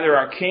 Neither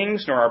our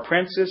kings, nor our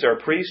princes, our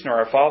priests, nor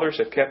our fathers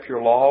have kept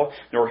your law,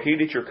 nor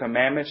heeded your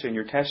commandments and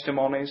your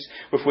testimonies,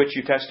 with which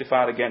you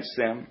testified against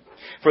them.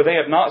 For they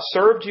have not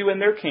served you in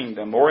their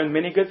kingdom, or in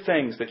many good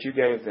things that you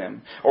gave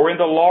them, or in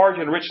the large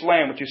and rich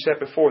land which you set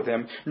before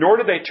them, nor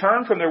did they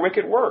turn from their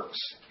wicked works.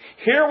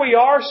 Here we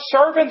are,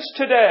 servants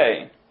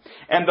today,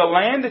 and the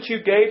land that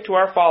you gave to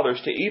our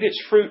fathers to eat its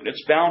fruit and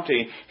its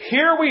bounty,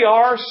 here we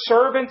are,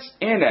 servants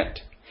in it.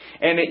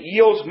 And it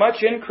yields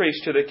much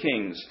increase to the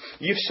kings.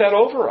 You've set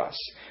over us.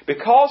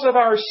 Because of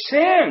our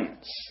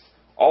sins,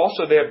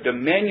 also they have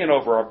dominion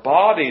over our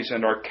bodies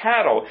and our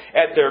cattle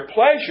at their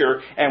pleasure,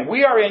 and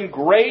we are in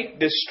great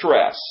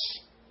distress.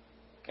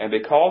 And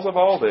because of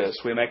all this,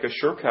 we make a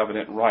sure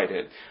covenant, write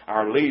it.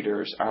 Our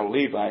leaders, our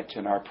Levites,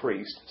 and our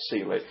priests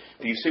seal it.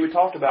 Do you see, we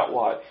talked about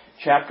what?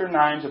 Chapter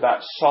 9 is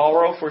about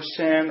sorrow for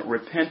sin,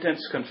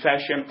 repentance,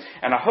 confession.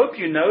 And I hope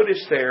you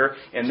notice there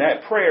in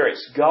that prayer,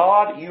 it's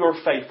God, you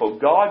are faithful.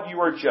 God, you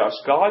are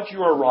just. God,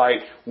 you are right.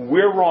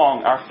 We're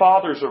wrong. Our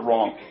fathers are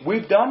wrong.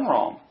 We've done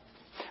wrong.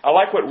 I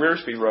like what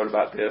Rearsby wrote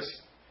about this.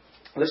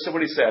 Listen to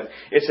what he said.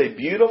 It's a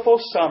beautiful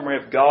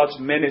summary of God's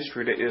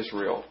ministry to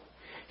Israel.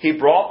 He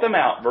brought them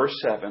out, verse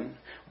 7,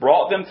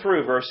 brought them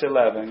through, verse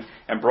 11,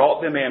 and brought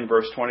them in,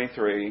 verse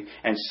 23,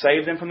 and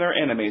saved them from their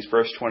enemies,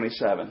 verse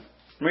 27.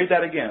 Read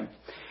that again.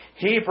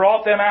 He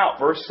brought them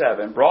out, verse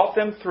 7, brought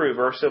them through,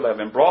 verse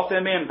 11, brought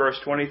them in, verse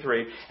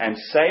 23, and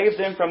saved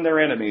them from their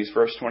enemies,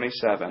 verse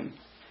 27.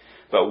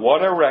 But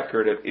what a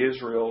record of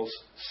Israel's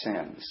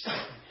sins.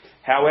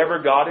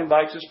 However, God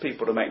invites His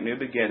people to make new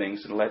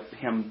beginnings and let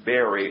Him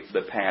bury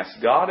the past.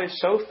 God is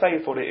so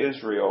faithful to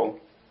Israel,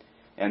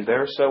 and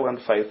they're so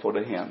unfaithful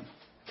to Him.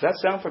 Does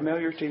that sound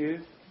familiar to you?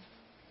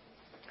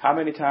 How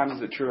many times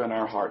is it true in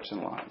our hearts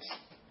and lives?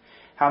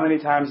 How many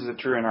times is it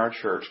true in our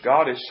church?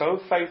 God is so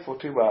faithful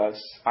to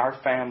us, our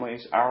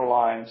families, our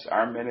lives,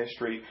 our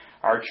ministry,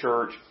 our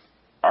church,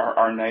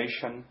 our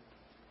nation,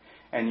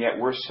 and yet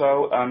we're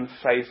so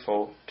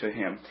unfaithful to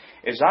Him.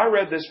 As I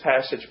read this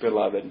passage,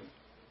 beloved,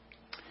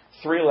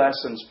 3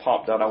 lessons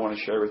popped out I want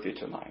to share with you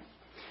tonight.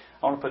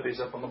 I want to put these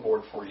up on the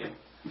board for you.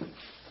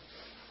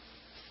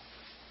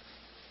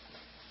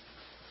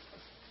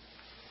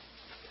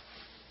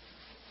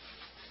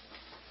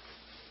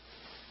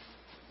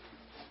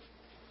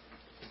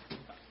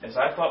 As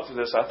I thought through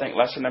this, I think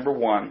lesson number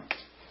 1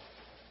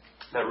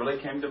 that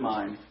really came to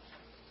mind.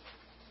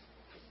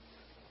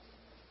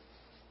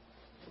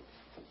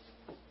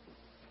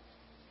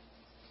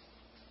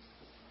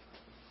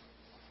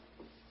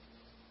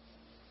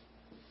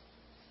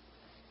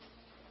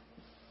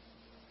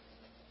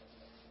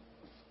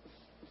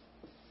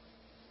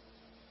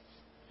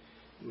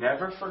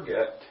 Never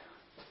forget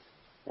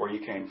where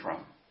you came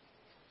from.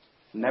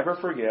 Never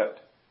forget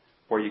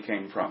where you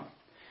came from.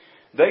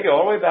 They go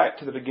all the way back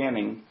to the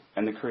beginning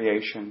and the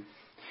creation.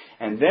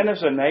 And then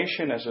as a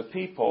nation, as a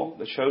people,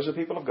 that shows the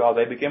people of God,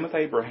 they begin with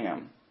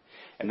Abraham.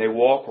 And they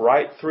walk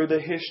right through the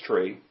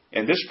history.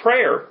 In this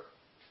prayer,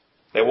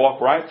 they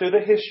walk right through the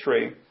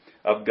history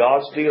of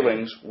God's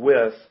dealings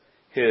with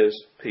His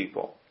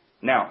people.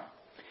 Now,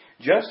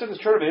 just as the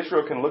children of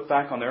Israel can look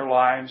back on their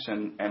lives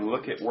and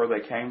look at where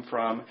they came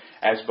from,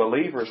 as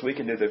believers, we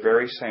can do the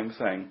very same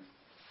thing.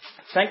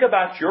 Think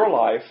about your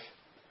life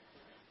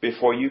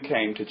before you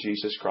came to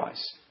Jesus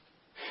Christ.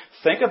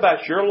 Think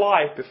about your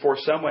life before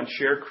someone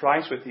shared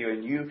Christ with you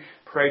and you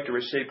prayed to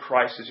receive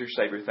Christ as your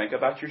Savior. Think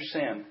about your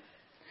sin.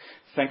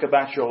 Think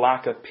about your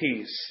lack of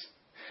peace.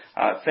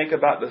 Think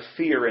about the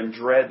fear and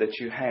dread that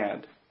you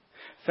had.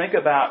 Think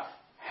about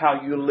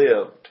how you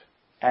lived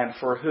and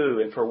for who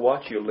and for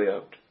what you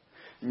lived.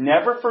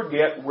 Never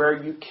forget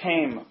where you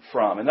came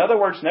from. In other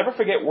words, never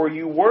forget where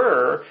you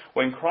were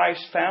when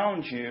Christ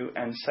found you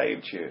and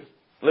saved you.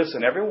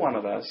 Listen, every one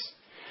of us,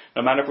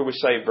 no matter if we were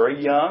saved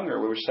very young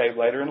or we were saved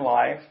later in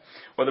life,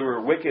 whether we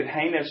were wicked,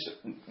 heinous,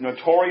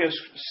 notorious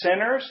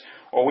sinners,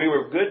 or we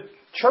were good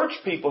church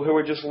people who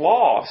were just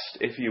lost,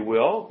 if you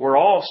will, we're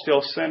all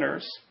still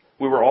sinners.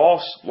 We were all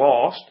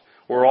lost.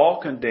 We're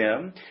all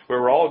condemned. We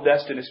were all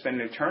destined to spend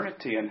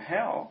eternity in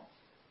hell.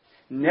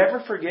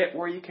 Never forget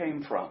where you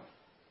came from.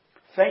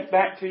 Think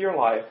back to your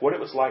life, what it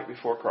was like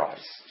before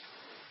Christ.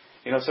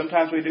 You know,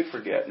 sometimes we do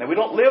forget. Now, we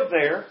don't live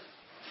there.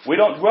 We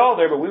don't dwell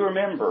there, but we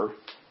remember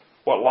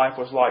what life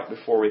was like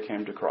before we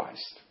came to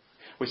Christ.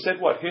 We said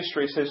what?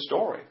 History is His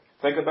story.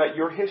 Think about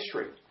your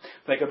history.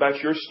 Think about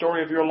your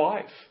story of your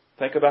life.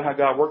 Think about how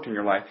God worked in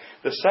your life.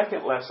 The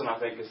second lesson, I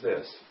think, is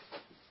this.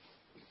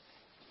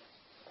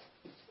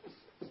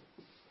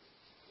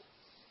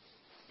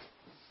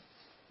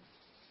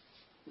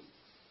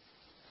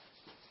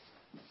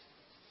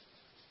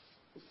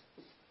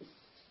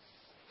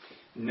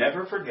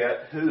 Never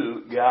forget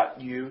who got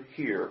you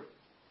here.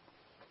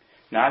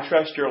 Now, I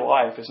trust your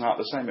life is not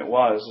the same it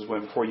was as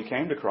when before you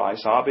came to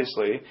Christ.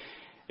 Obviously,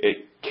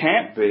 it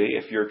can't be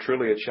if you're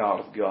truly a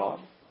child of God.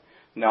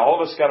 Now,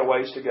 all of us got a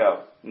ways to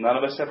go. None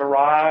of us have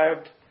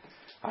arrived.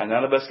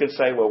 None of us can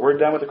say, well, we're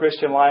done with the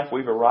Christian life.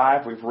 We've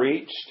arrived. We've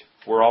reached.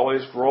 We're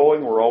always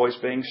growing. We're always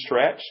being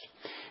stretched.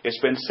 It's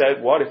been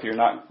said, what? If you're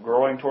not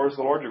growing towards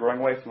the Lord, you're growing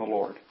away from the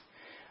Lord.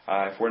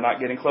 If we're not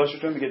getting closer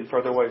to Him, we're getting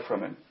further away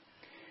from Him.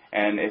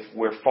 And if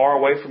we're far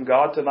away from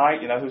God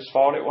tonight, you know whose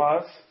fault it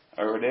was?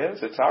 Or it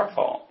is? It's our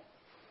fault.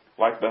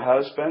 Like the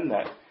husband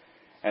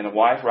and the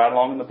wife ride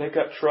along in the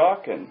pickup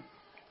truck, and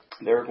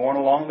they're going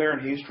along there,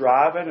 and he's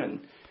driving,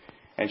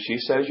 and she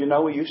says, you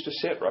know, we used to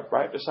sit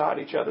right beside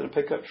each other in a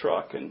pickup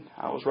truck, and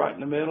I was right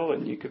in the middle,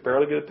 and you could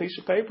barely get a piece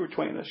of paper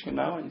between us, you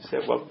know. And he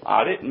said, well,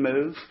 I didn't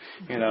move.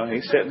 You know,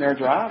 he's sitting there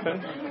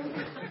driving.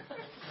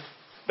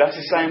 That's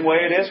the same way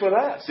it is with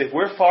us. If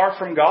we're far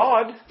from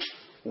God,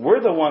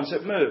 we're the ones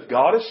that move.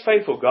 God is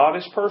faithful. God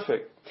is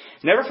perfect.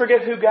 Never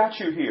forget who got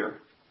you here.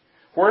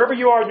 Wherever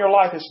you are in your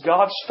life, it's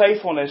God's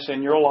faithfulness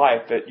in your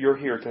life that you're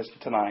here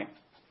tonight.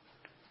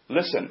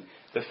 Listen,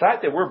 the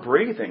fact that we're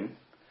breathing,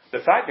 the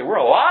fact that we're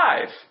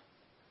alive,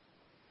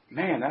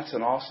 man, that's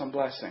an awesome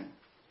blessing.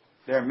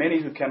 There are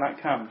many who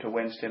cannot come to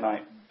Wednesday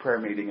night prayer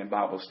meeting and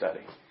Bible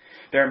study.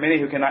 There are many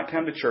who cannot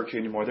come to church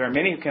anymore. There are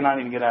many who cannot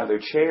even get out of their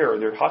chair or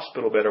their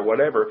hospital bed or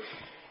whatever.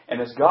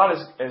 And as God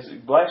has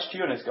blessed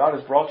you and as God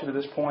has brought you to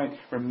this point,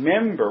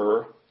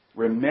 remember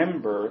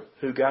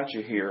who got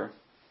you here.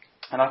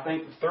 And I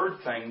think the third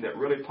thing that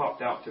really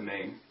popped out to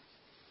me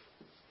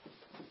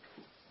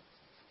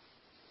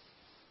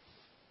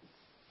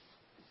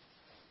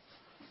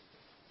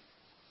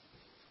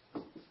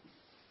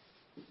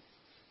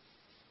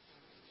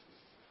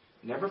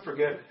never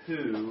forget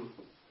who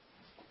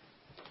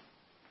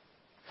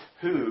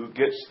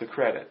gets the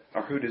credit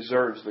or who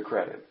deserves the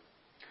credit.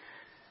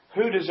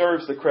 Who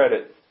deserves the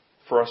credit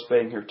for us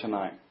being here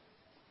tonight?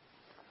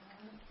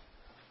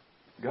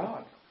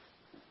 God.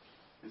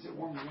 Is it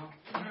warm enough?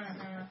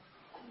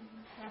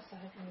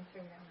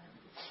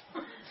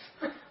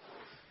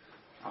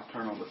 I'll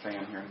turn on the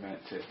fan here in a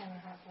minute too.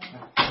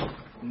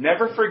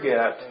 Never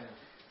forget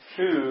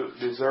who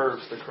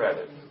deserves the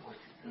credit.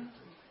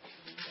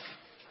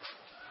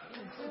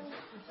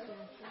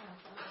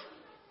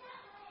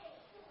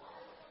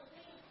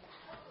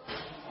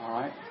 All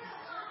right.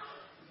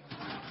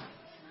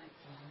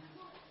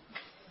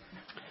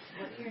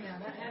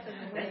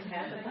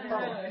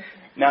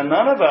 Now,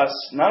 none of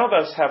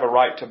us have a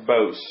right to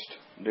boast,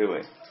 do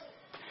we?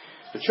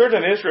 The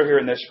children of Israel here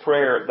in this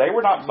prayer, they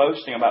were not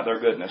boasting about their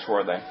goodness,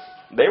 were they?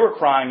 They were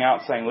crying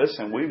out saying,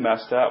 listen, we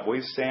messed up,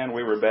 we sinned,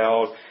 we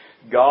rebelled.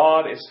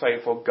 God is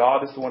faithful.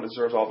 God is the one that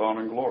deserves all the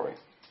honor and glory.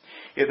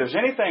 If there's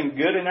anything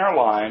good in our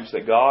lives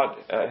that God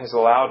has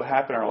allowed to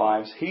happen in our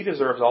lives, He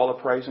deserves all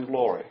the praise and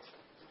glory.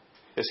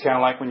 It's kind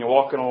of like when you're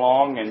walking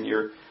along and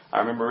I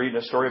remember reading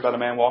a story about a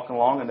man walking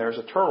along and there's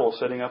a turtle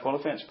sitting up on a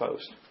fence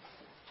post.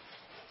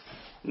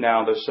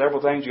 Now, there's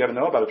several things you got to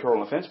know about a turtle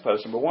on a fence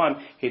post. Number one,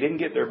 he didn't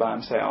get there by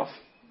himself.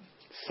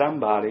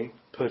 Somebody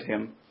put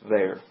him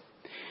there.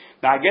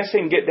 Now, I guess he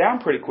can get down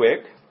pretty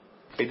quick.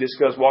 He just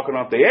goes walking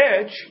off the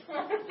edge.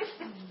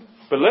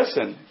 But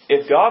listen,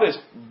 if God has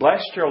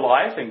blessed your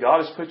life and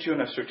God has put you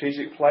in a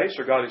strategic place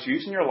or God is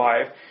using your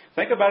life,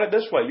 think about it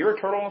this way. You're a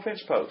turtle on a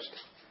fence post.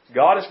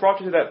 God has brought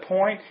you to that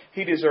point.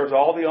 He deserves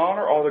all the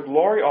honor, all the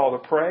glory, all the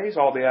praise,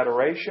 all the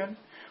adoration.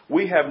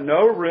 We have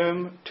no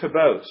room to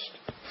boast.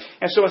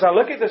 And so as I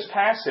look at this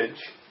passage,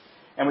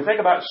 and we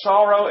think about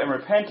sorrow and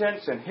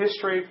repentance and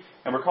history,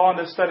 and we're calling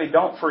this study,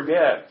 Don't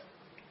Forget.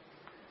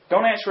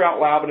 Don't answer out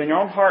loud, but in your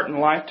own heart and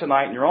life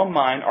tonight, in your own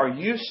mind, are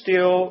you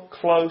still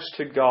close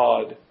to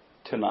God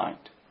tonight?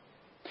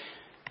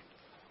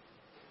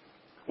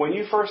 When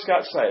you first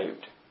got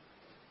saved,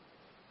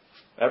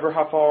 ever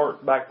how far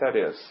back that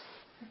is?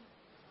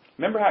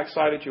 Remember how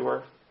excited you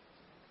were?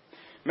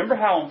 Remember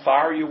how on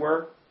fire you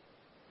were?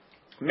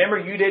 Remember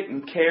you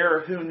didn't care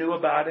who knew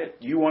about it?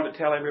 You wanted to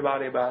tell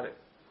everybody about it?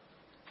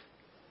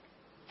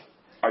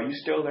 Are you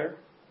still there?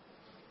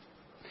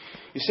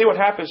 You see, what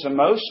happens to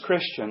most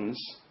Christians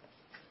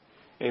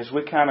is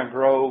we kind of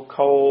grow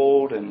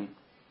cold and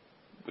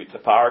the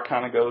fire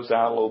kind of goes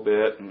out a little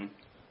bit and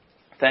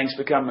things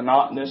become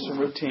monotonous and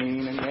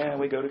routine, and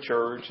we go to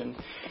church, and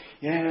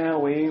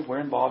we're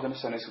involved in a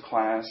Sunday school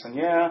class, and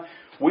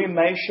we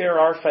may share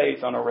our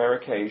faith on a rare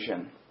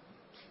occasion,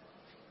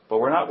 but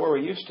we're not where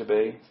we used to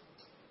be.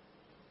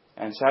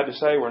 And sad to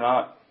say, we're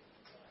not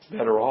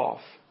better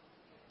off.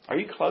 Are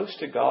you close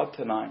to God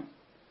tonight?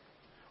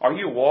 Are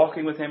you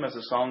walking with Him, as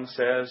the song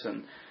says,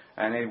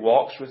 and He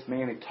walks with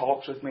me, and He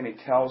talks with me, and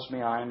He tells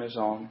me I am His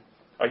own?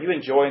 Are you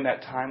enjoying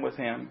that time with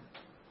Him?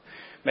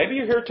 Maybe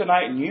you're here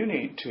tonight and you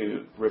need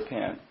to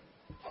repent.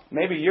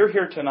 Maybe you're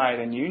here tonight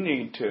and you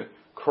need to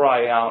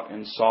cry out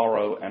in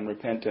sorrow and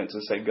repentance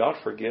and say, God,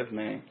 forgive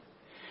me.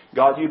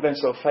 God, you've been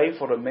so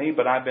faithful to me,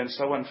 but I've been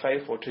so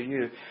unfaithful to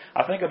you.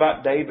 I think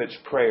about David's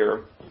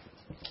prayer.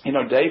 You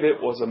know,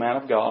 David was a man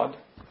of God,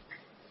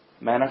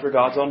 man after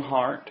God's own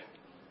heart.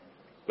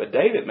 But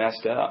David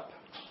messed up.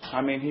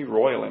 I mean, he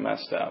royally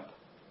messed up.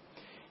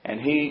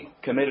 And he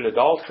committed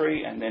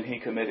adultery, and then he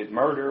committed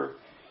murder.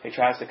 He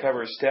tries to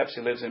cover his steps.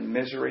 He lives in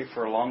misery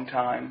for a long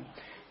time.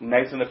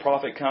 Nathan the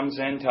prophet comes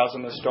in, tells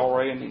him the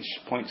story, and he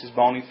points his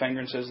bony finger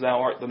and says, Thou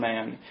art the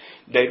man.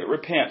 David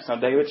repents. Now,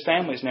 David's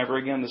family is never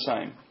again the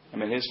same. I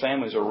mean, his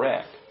family's a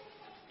wreck.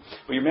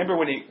 But you remember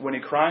when he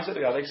cries out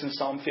to God, I think it's in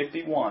Psalm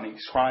 51.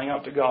 He's crying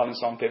out to God in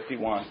Psalm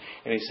 51.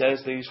 And he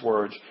says these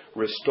words,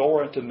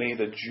 Restore unto me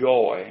the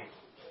joy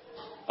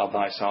of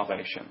thy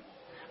salvation.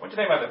 I want you to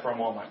think about that for a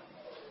moment.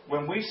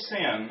 When we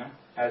sin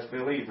as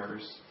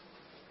believers,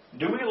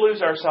 do we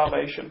lose our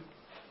salvation?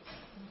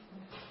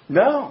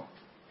 No.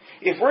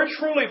 If we're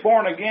truly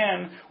born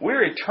again,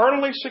 we're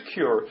eternally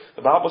secure.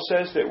 The Bible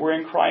says that we're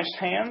in Christ's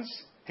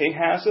hands. He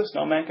has us.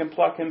 No man can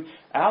pluck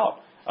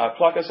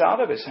us out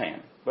of His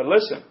hand. But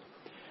listen,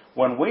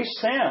 when we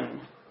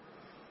sin,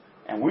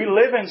 and we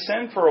live in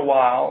sin for a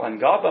while, and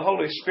God the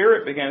Holy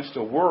Spirit begins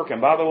to work, and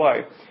by the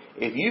way,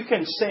 if you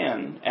can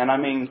sin, and I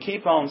mean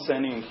keep on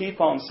sinning, and keep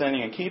on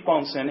sinning, and keep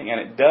on sinning, and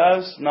it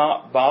does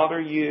not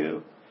bother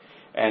you,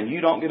 and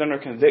you don't get under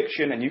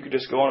conviction, and you could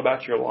just go on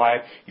about your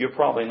life, you're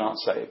probably not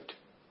saved.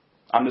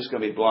 I'm just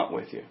going to be blunt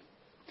with you.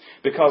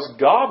 Because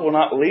God will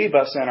not leave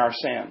us in our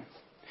sin.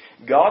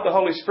 God, the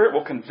Holy Spirit,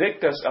 will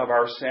convict us of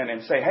our sin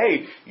and say,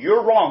 hey,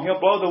 you're wrong. He'll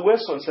blow the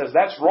whistle and says,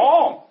 that's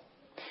wrong.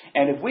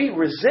 And if we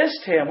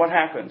resist Him, what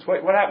happens?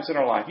 What happens in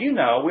our life? You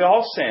know, we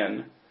all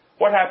sin.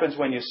 What happens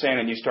when you sin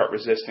and you start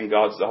resisting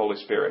God's the Holy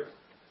Spirit?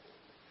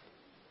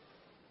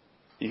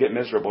 You get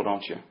miserable,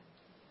 don't you?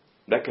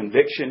 That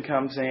conviction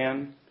comes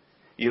in.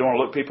 You don't want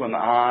to look people in the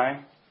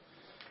eye.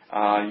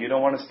 You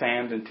don't want to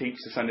stand and teach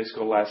the Sunday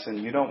school lesson.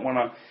 You don't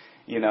want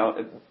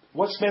to,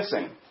 what's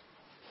missing?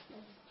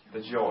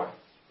 The joy.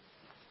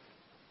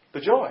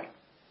 The joy.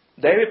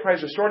 David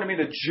prays, restore to me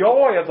the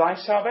joy of thy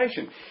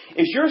salvation.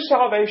 Is your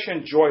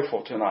salvation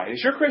joyful tonight?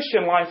 Is your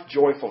Christian life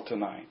joyful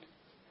tonight?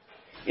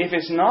 If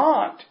it's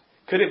not,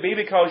 could it be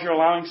because you're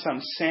allowing some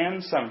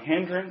sin, some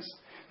hindrance?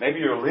 Maybe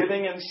you're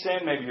living in sin.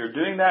 Maybe you're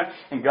doing that.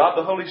 And God,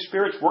 the Holy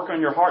Spirit's working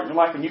on your heart and your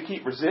life. And you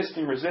keep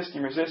resisting.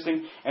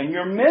 And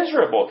you're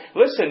miserable.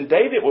 Listen,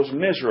 David was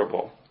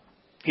miserable.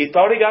 He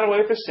thought he got away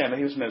with the sin, but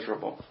he was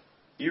miserable.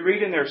 You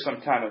read in there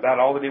sometime about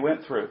all that he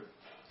went through.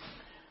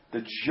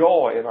 The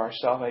joy of our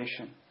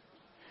salvation.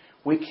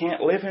 We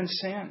can't live in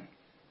sin.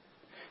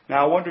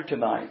 Now I wonder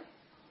tonight,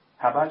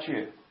 how about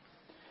you?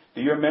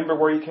 Do you remember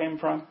where you came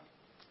from? Do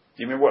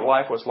you remember what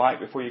life was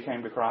like before you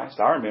came to Christ?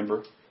 I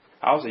remember.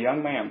 I was a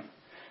young man.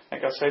 I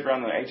got saved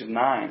around the age of 9.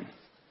 I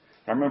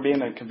remember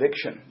being in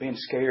conviction, being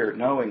scared,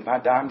 knowing if I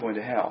die I'm going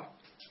to hell.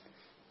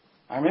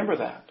 I remember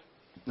that.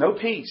 No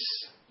peace.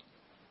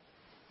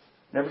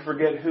 Never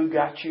forget who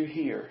got you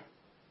here.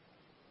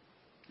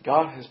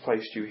 God has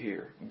placed you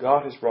here.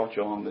 God has brought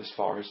you along this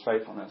far, His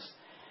faithfulness.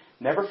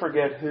 Never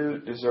forget who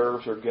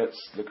deserves or gets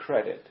the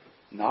credit.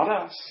 Not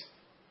us.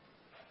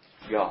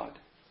 God.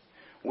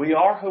 We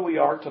are who we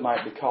are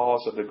tonight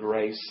because of the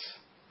grace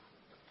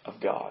of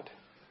God.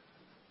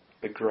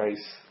 The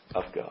grace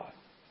of God.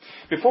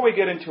 Before we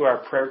get into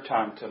our prayer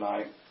time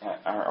tonight,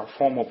 our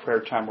formal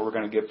prayer time where we're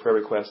going to give prayer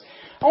requests,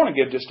 I want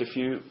to give just a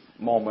few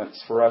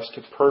moments for us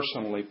to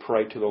personally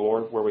pray to the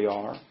Lord where we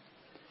are.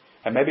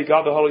 And maybe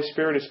God the Holy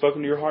Spirit has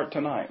spoken to your heart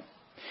tonight.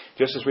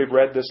 Just as we've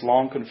read this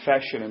long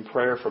confession and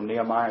prayer from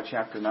Nehemiah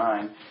chapter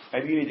 9,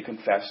 maybe you need to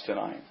confess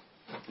tonight.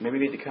 Maybe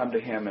you need to come to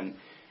Him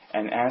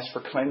and ask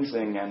for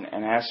cleansing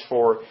and ask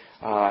for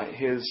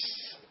His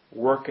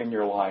work in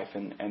your life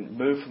and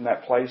move from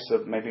that place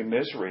of maybe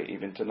misery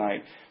even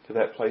tonight to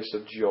that place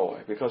of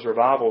joy. Because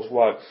revival is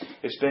what?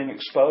 It's being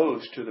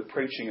exposed to the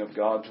preaching of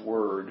God's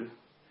Word.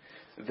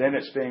 Then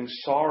it's being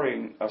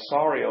sorry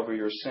over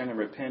your sin and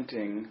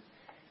repenting.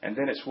 And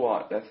then it's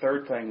what? That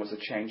third thing was a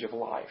change of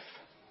life.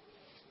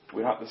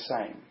 We're not the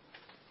same.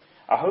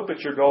 I hope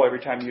it's your goal every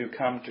time you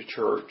come to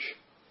church,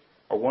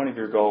 or one of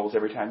your goals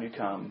every time you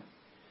come,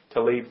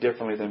 to leave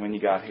differently than when you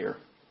got here.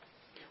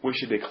 We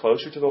should be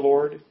closer to the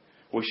Lord.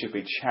 We should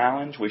be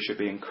challenged. We should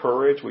be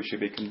encouraged. We should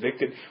be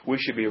convicted. We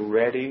should be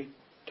ready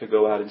to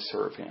go out and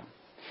serve Him.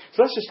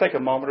 So let's just take a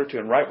moment or two,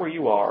 and right where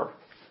you are,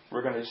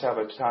 we're going to just have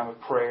a time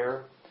of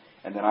prayer,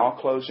 and then I'll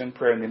close in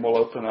prayer, and then we'll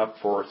open up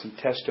for some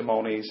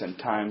testimonies and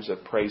times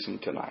of praising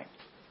tonight.